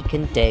what he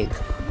can do.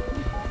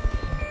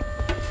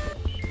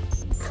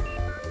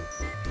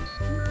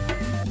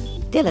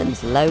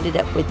 Dylan's loaded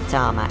up with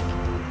tarmac.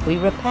 We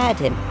repaired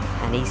him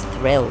and he's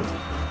thrilled.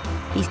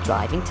 He's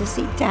driving to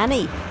see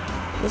Danny.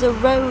 There's a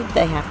road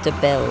they have to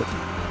build.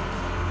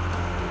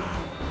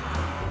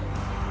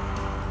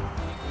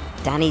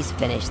 Danny's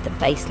finished the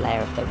base layer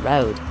of the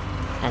road,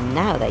 and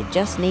now they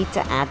just need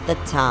to add the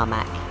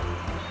tarmac.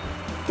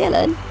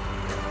 Dylan,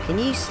 can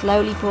you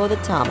slowly pour the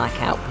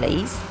tarmac out,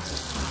 please?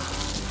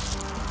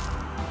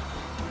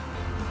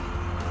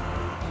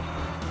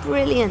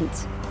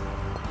 Brilliant!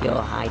 Your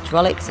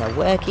hydraulics are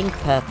working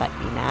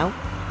perfectly now.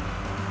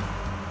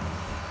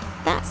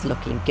 That's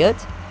looking good.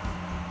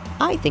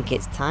 I think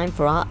it's time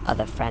for our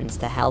other friends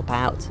to help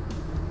out.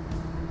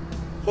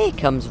 Here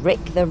comes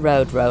Rick the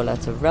road roller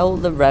to roll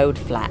the road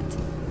flat.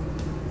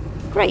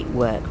 Great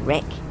work,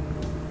 Rick.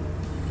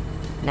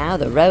 Now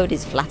the road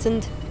is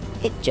flattened,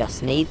 it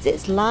just needs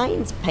its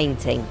lines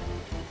painting.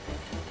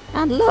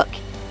 And look,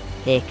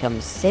 here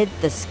comes Sid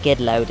the skid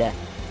loader.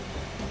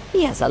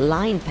 He has a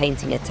line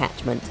painting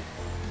attachment.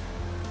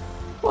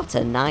 What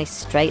a nice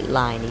straight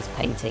line he's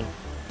painting.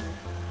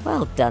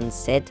 Well done,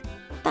 Sid.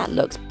 That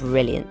looks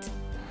brilliant.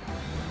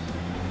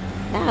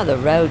 Now the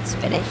road's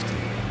finished,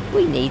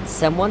 we need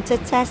someone to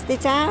test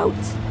it out.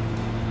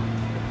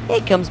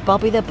 Here comes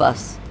Bobby the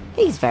bus.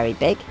 He's very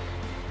big.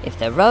 If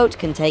the road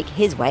can take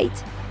his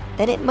weight,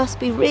 then it must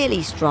be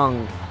really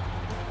strong.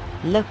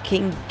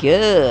 Looking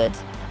good.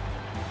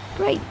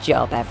 Great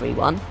job,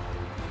 everyone.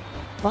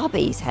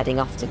 Bobby's heading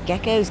off to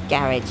Gecko's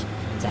garage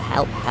to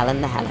help Helen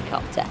the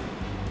helicopter.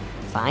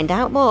 Find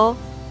out more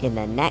in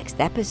the next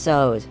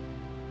episode.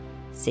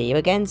 See you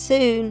again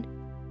soon.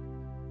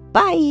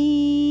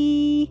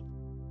 Bye!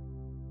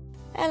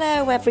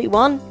 Hello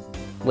everyone.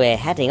 We're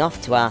heading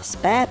off to our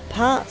spare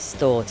parts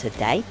store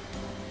today.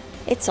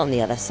 It's on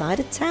the other side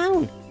of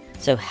town,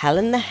 so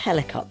Helen the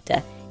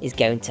helicopter is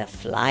going to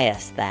fly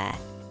us there.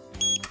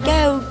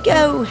 Go,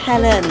 go,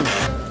 Helen!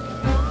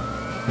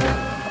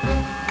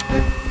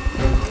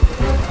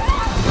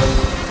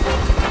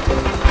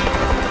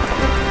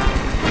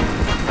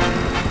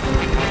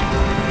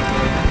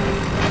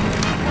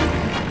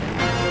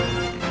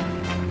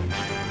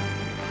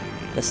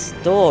 The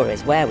store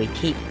is where we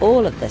keep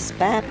all of the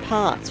spare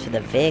parts for the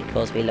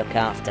vehicles we look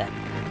after.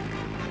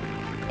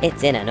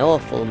 It's in an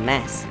awful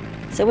mess,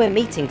 so we're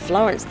meeting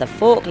Florence the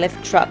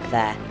forklift truck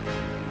there.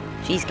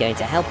 She's going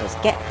to help us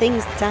get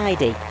things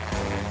tidy.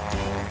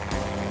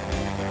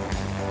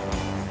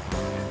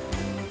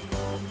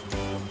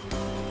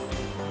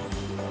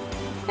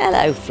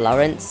 Hello,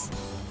 Florence.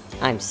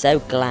 I'm so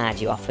glad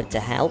you offered to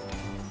help.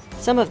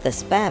 Some of the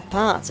spare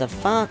parts are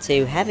far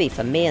too heavy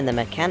for me and the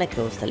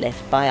mechanicals to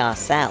lift by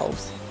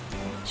ourselves.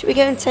 Should we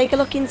go and take a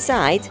look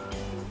inside?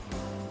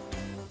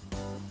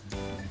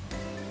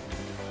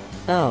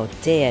 Oh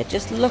dear,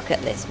 just look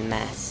at this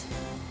mess.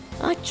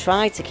 I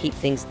try to keep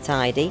things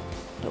tidy,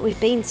 but we've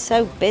been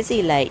so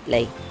busy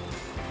lately.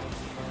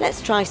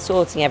 Let's try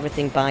sorting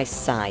everything by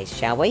size,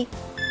 shall we?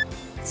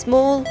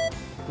 Small,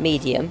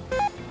 medium,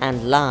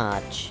 and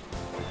large.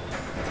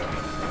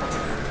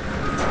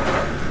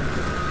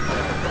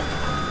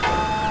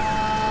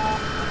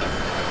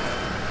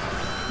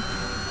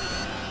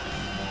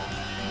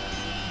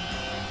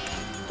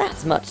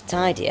 That's much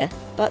tidier,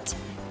 but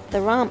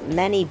there aren't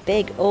many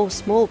big or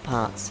small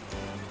parts,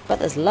 but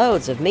there's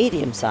loads of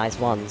medium-sized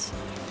ones.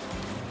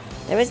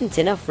 There isn't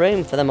enough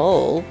room for them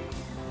all.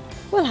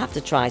 We'll have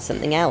to try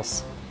something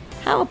else.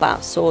 How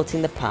about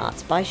sorting the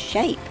parts by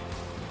shape?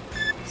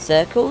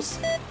 Circles,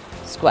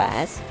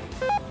 squares,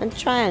 and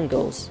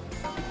triangles.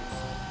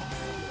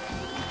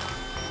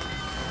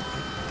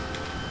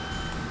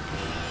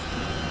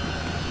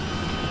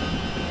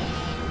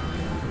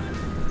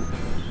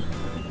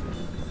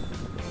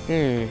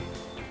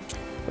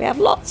 We have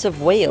lots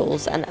of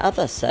wheels and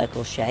other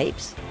circle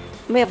shapes,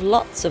 and we have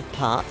lots of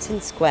parts in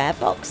square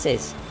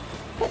boxes,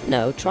 but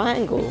no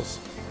triangles.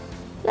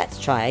 Let's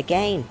try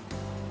again.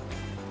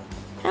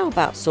 How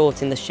about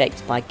sorting the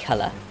shapes by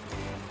colour?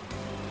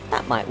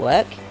 That might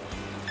work.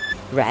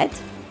 Red,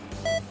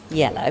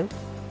 yellow,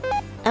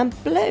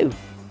 and blue.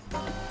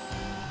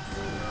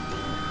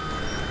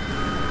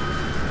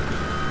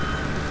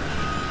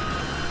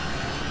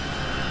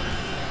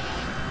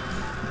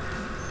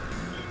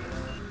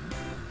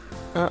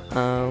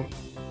 Uh-oh.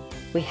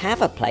 We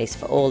have a place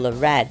for all the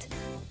red,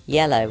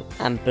 yellow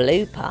and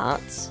blue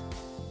parts.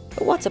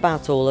 But what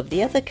about all of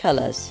the other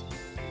colours?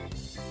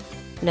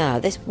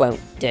 No, this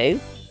won't do.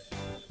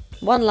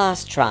 One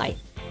last try.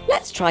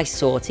 Let's try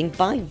sorting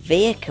by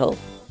vehicle.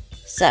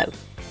 So,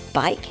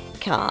 bike,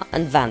 car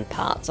and van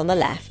parts on the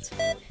left,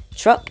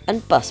 truck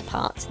and bus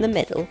parts in the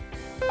middle,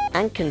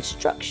 and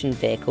construction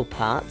vehicle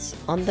parts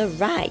on the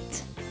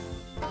right.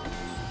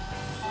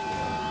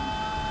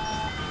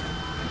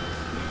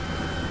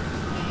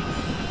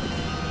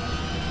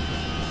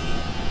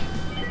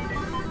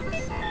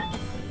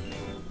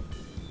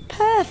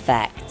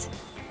 Perfect!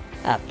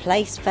 A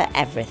place for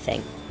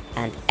everything,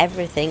 and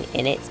everything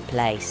in its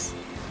place.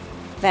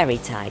 Very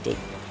tidy.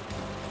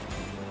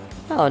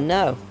 Oh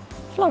no,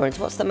 Florence,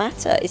 what's the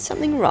matter? Is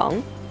something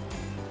wrong?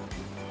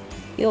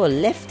 Your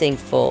lifting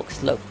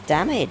forks look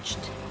damaged.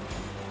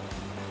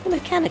 The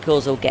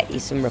mechanicals will get you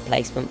some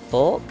replacement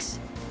forks.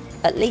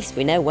 At least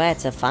we know where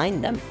to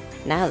find them,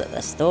 now that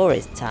the store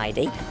is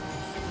tidy.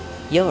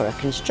 You're a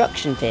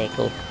construction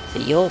vehicle, so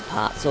your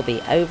parts will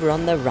be over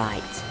on the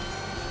right.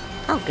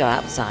 I'll go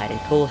outside and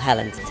call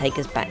Helen to take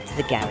us back to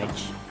the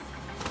garage.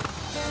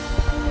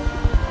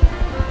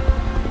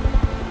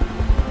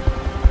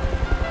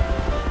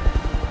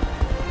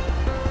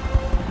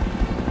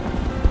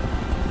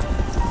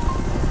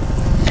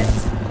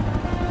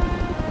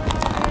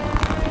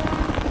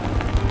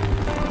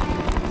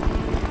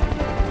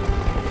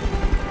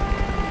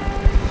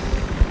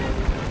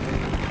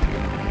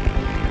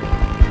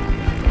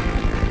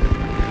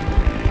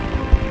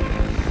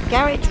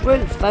 garage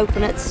roof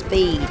open at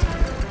speed.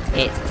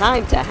 It's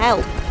time to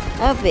help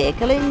a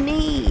vehicle in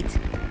need.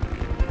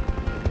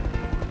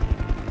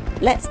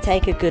 Let's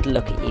take a good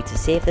look at you to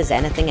see if there's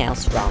anything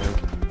else wrong.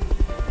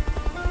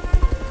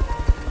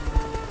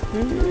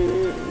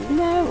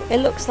 No, it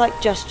looks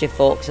like just your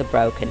forks are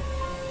broken.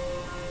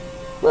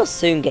 We'll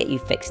soon get you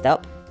fixed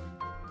up.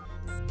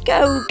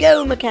 Go,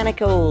 go,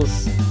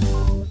 mechanicals!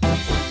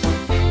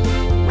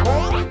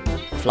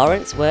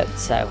 Florence worked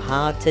so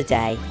hard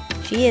today.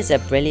 She is a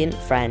brilliant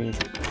friend.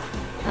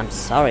 I'm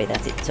sorry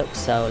that it took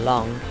so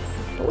long,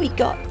 but we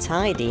got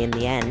tidy in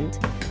the end.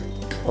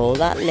 All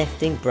that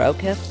lifting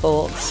broke her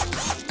forks.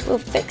 We'll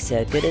fix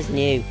her good as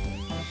new.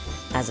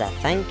 As a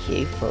thank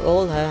you for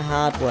all her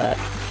hard work,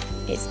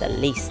 it's the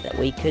least that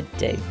we could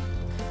do.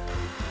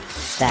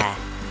 There,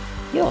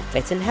 you're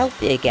fit and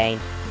healthy again,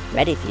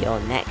 ready for your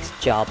next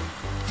job.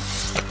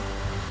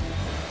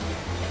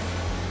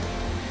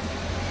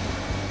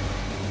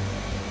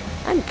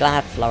 I'm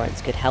glad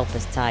Florence could help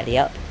us tidy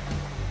up.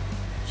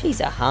 She's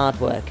a hard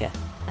worker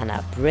and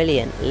a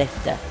brilliant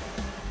lifter.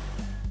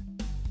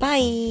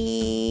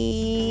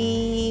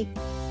 Bye!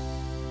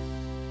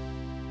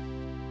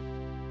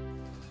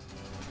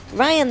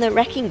 Ryan the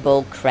Wrecking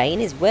Ball crane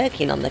is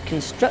working on the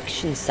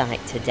construction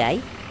site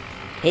today.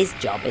 His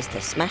job is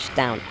to smash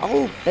down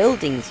old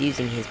buildings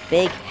using his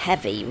big,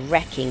 heavy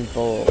wrecking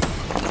ball.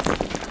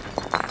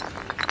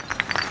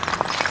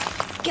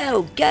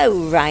 Go,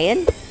 go,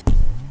 Ryan!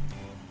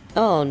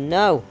 Oh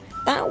no,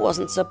 that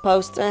wasn't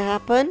supposed to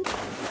happen.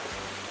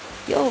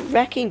 Your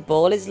wrecking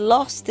ball is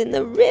lost in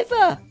the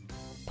river.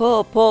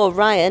 Poor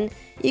Ryan,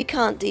 you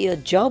can't do your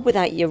job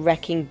without your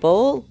wrecking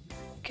ball.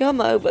 Come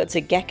over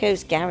to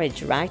Gecko's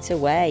garage right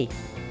away.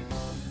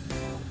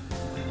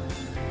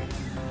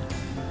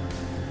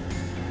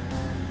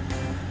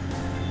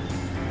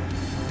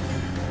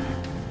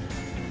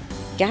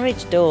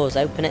 Garage doors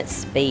open at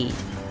speed.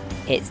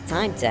 It's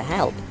time to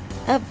help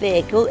a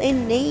vehicle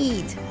in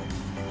need.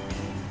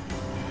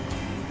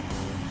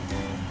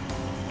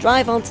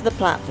 Drive onto the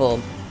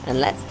platform and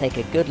let's take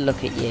a good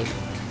look at you.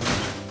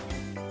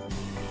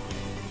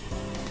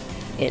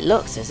 It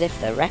looks as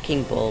if the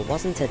wrecking ball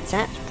wasn't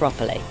attached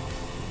properly.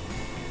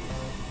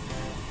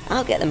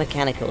 I'll get the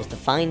mechanicals to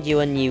find you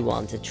a new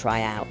one to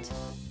try out.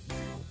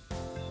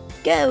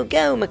 Go,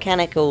 go,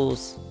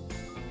 mechanicals!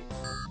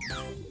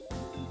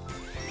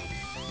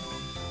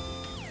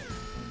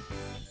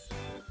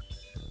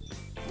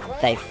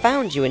 They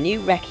found you a new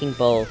wrecking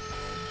ball.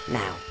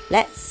 Now,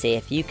 let's see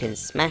if you can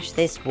smash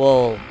this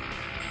wall.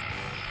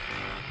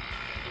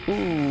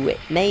 Ooh, it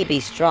may be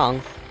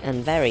strong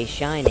and very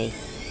shiny,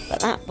 but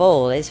that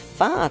ball is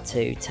far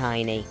too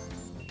tiny.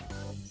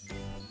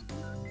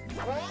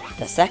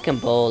 The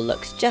second ball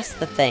looks just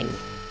the thing.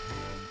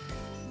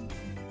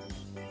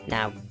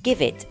 Now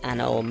give it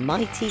an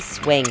almighty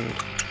swing.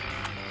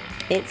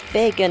 It's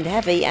big and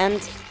heavy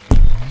and...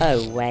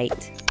 oh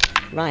wait,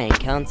 Ryan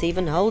can't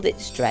even hold it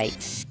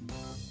straight.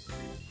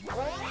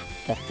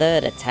 The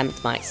third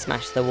attempt might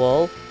smash the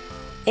wall.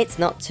 It's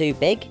not too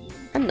big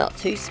and not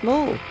too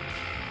small.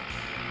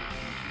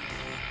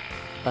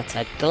 But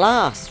a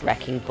glass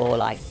wrecking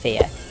ball, I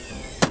fear,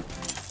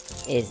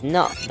 is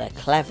not the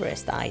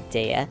cleverest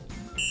idea.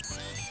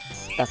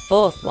 The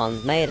fourth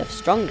one's made of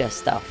stronger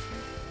stuff.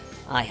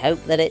 I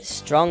hope that it's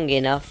strong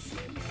enough.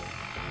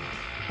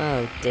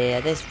 Oh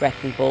dear, this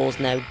wrecking ball's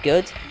no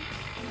good.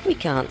 We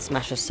can't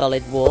smash a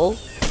solid wall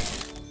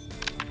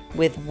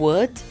with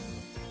wood.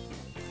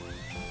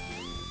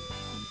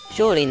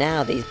 Surely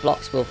now these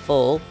blocks will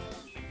fall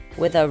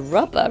with a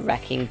rubber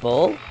wrecking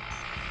ball.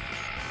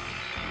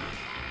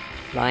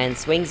 Ryan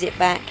swings it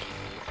back,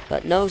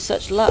 but no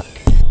such luck.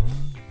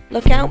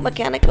 Look out,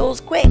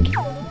 mechanicals, quick!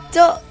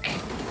 Duck!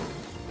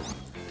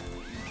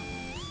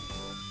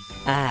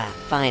 Ah,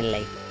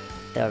 finally,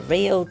 the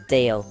real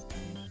deal.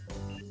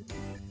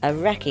 A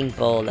wrecking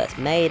ball that's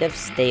made of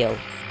steel.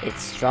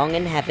 It's strong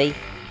and heavy,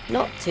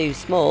 not too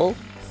small.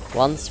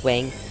 One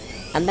swing,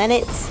 and then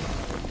it's...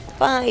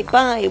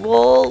 bye-bye,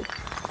 wall!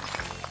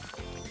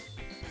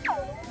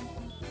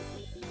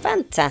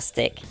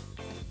 Fantastic!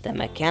 The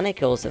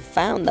mechanicals have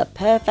found the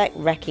perfect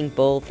wrecking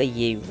ball for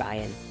you,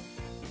 Ryan.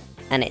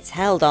 And it's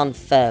held on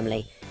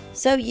firmly,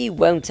 so you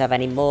won't have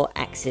any more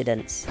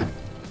accidents.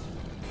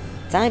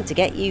 Time to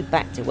get you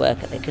back to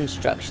work at the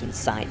construction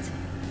site.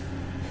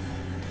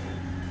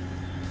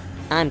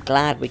 I'm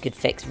glad we could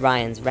fix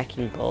Ryan's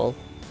wrecking ball.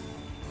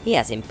 He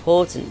has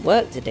important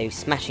work to do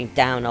smashing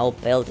down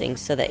old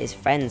buildings so that his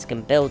friends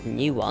can build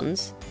new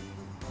ones.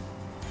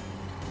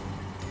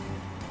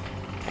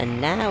 And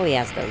now he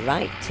has the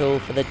right tool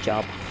for the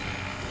job.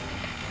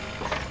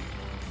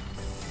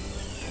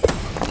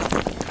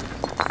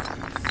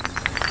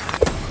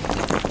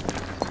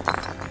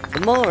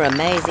 For more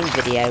amazing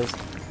videos,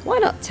 why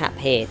not tap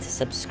here to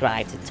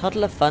subscribe to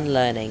Toddler Fun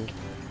Learning,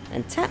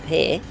 and tap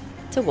here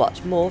to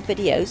watch more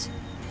videos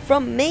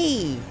from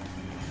me.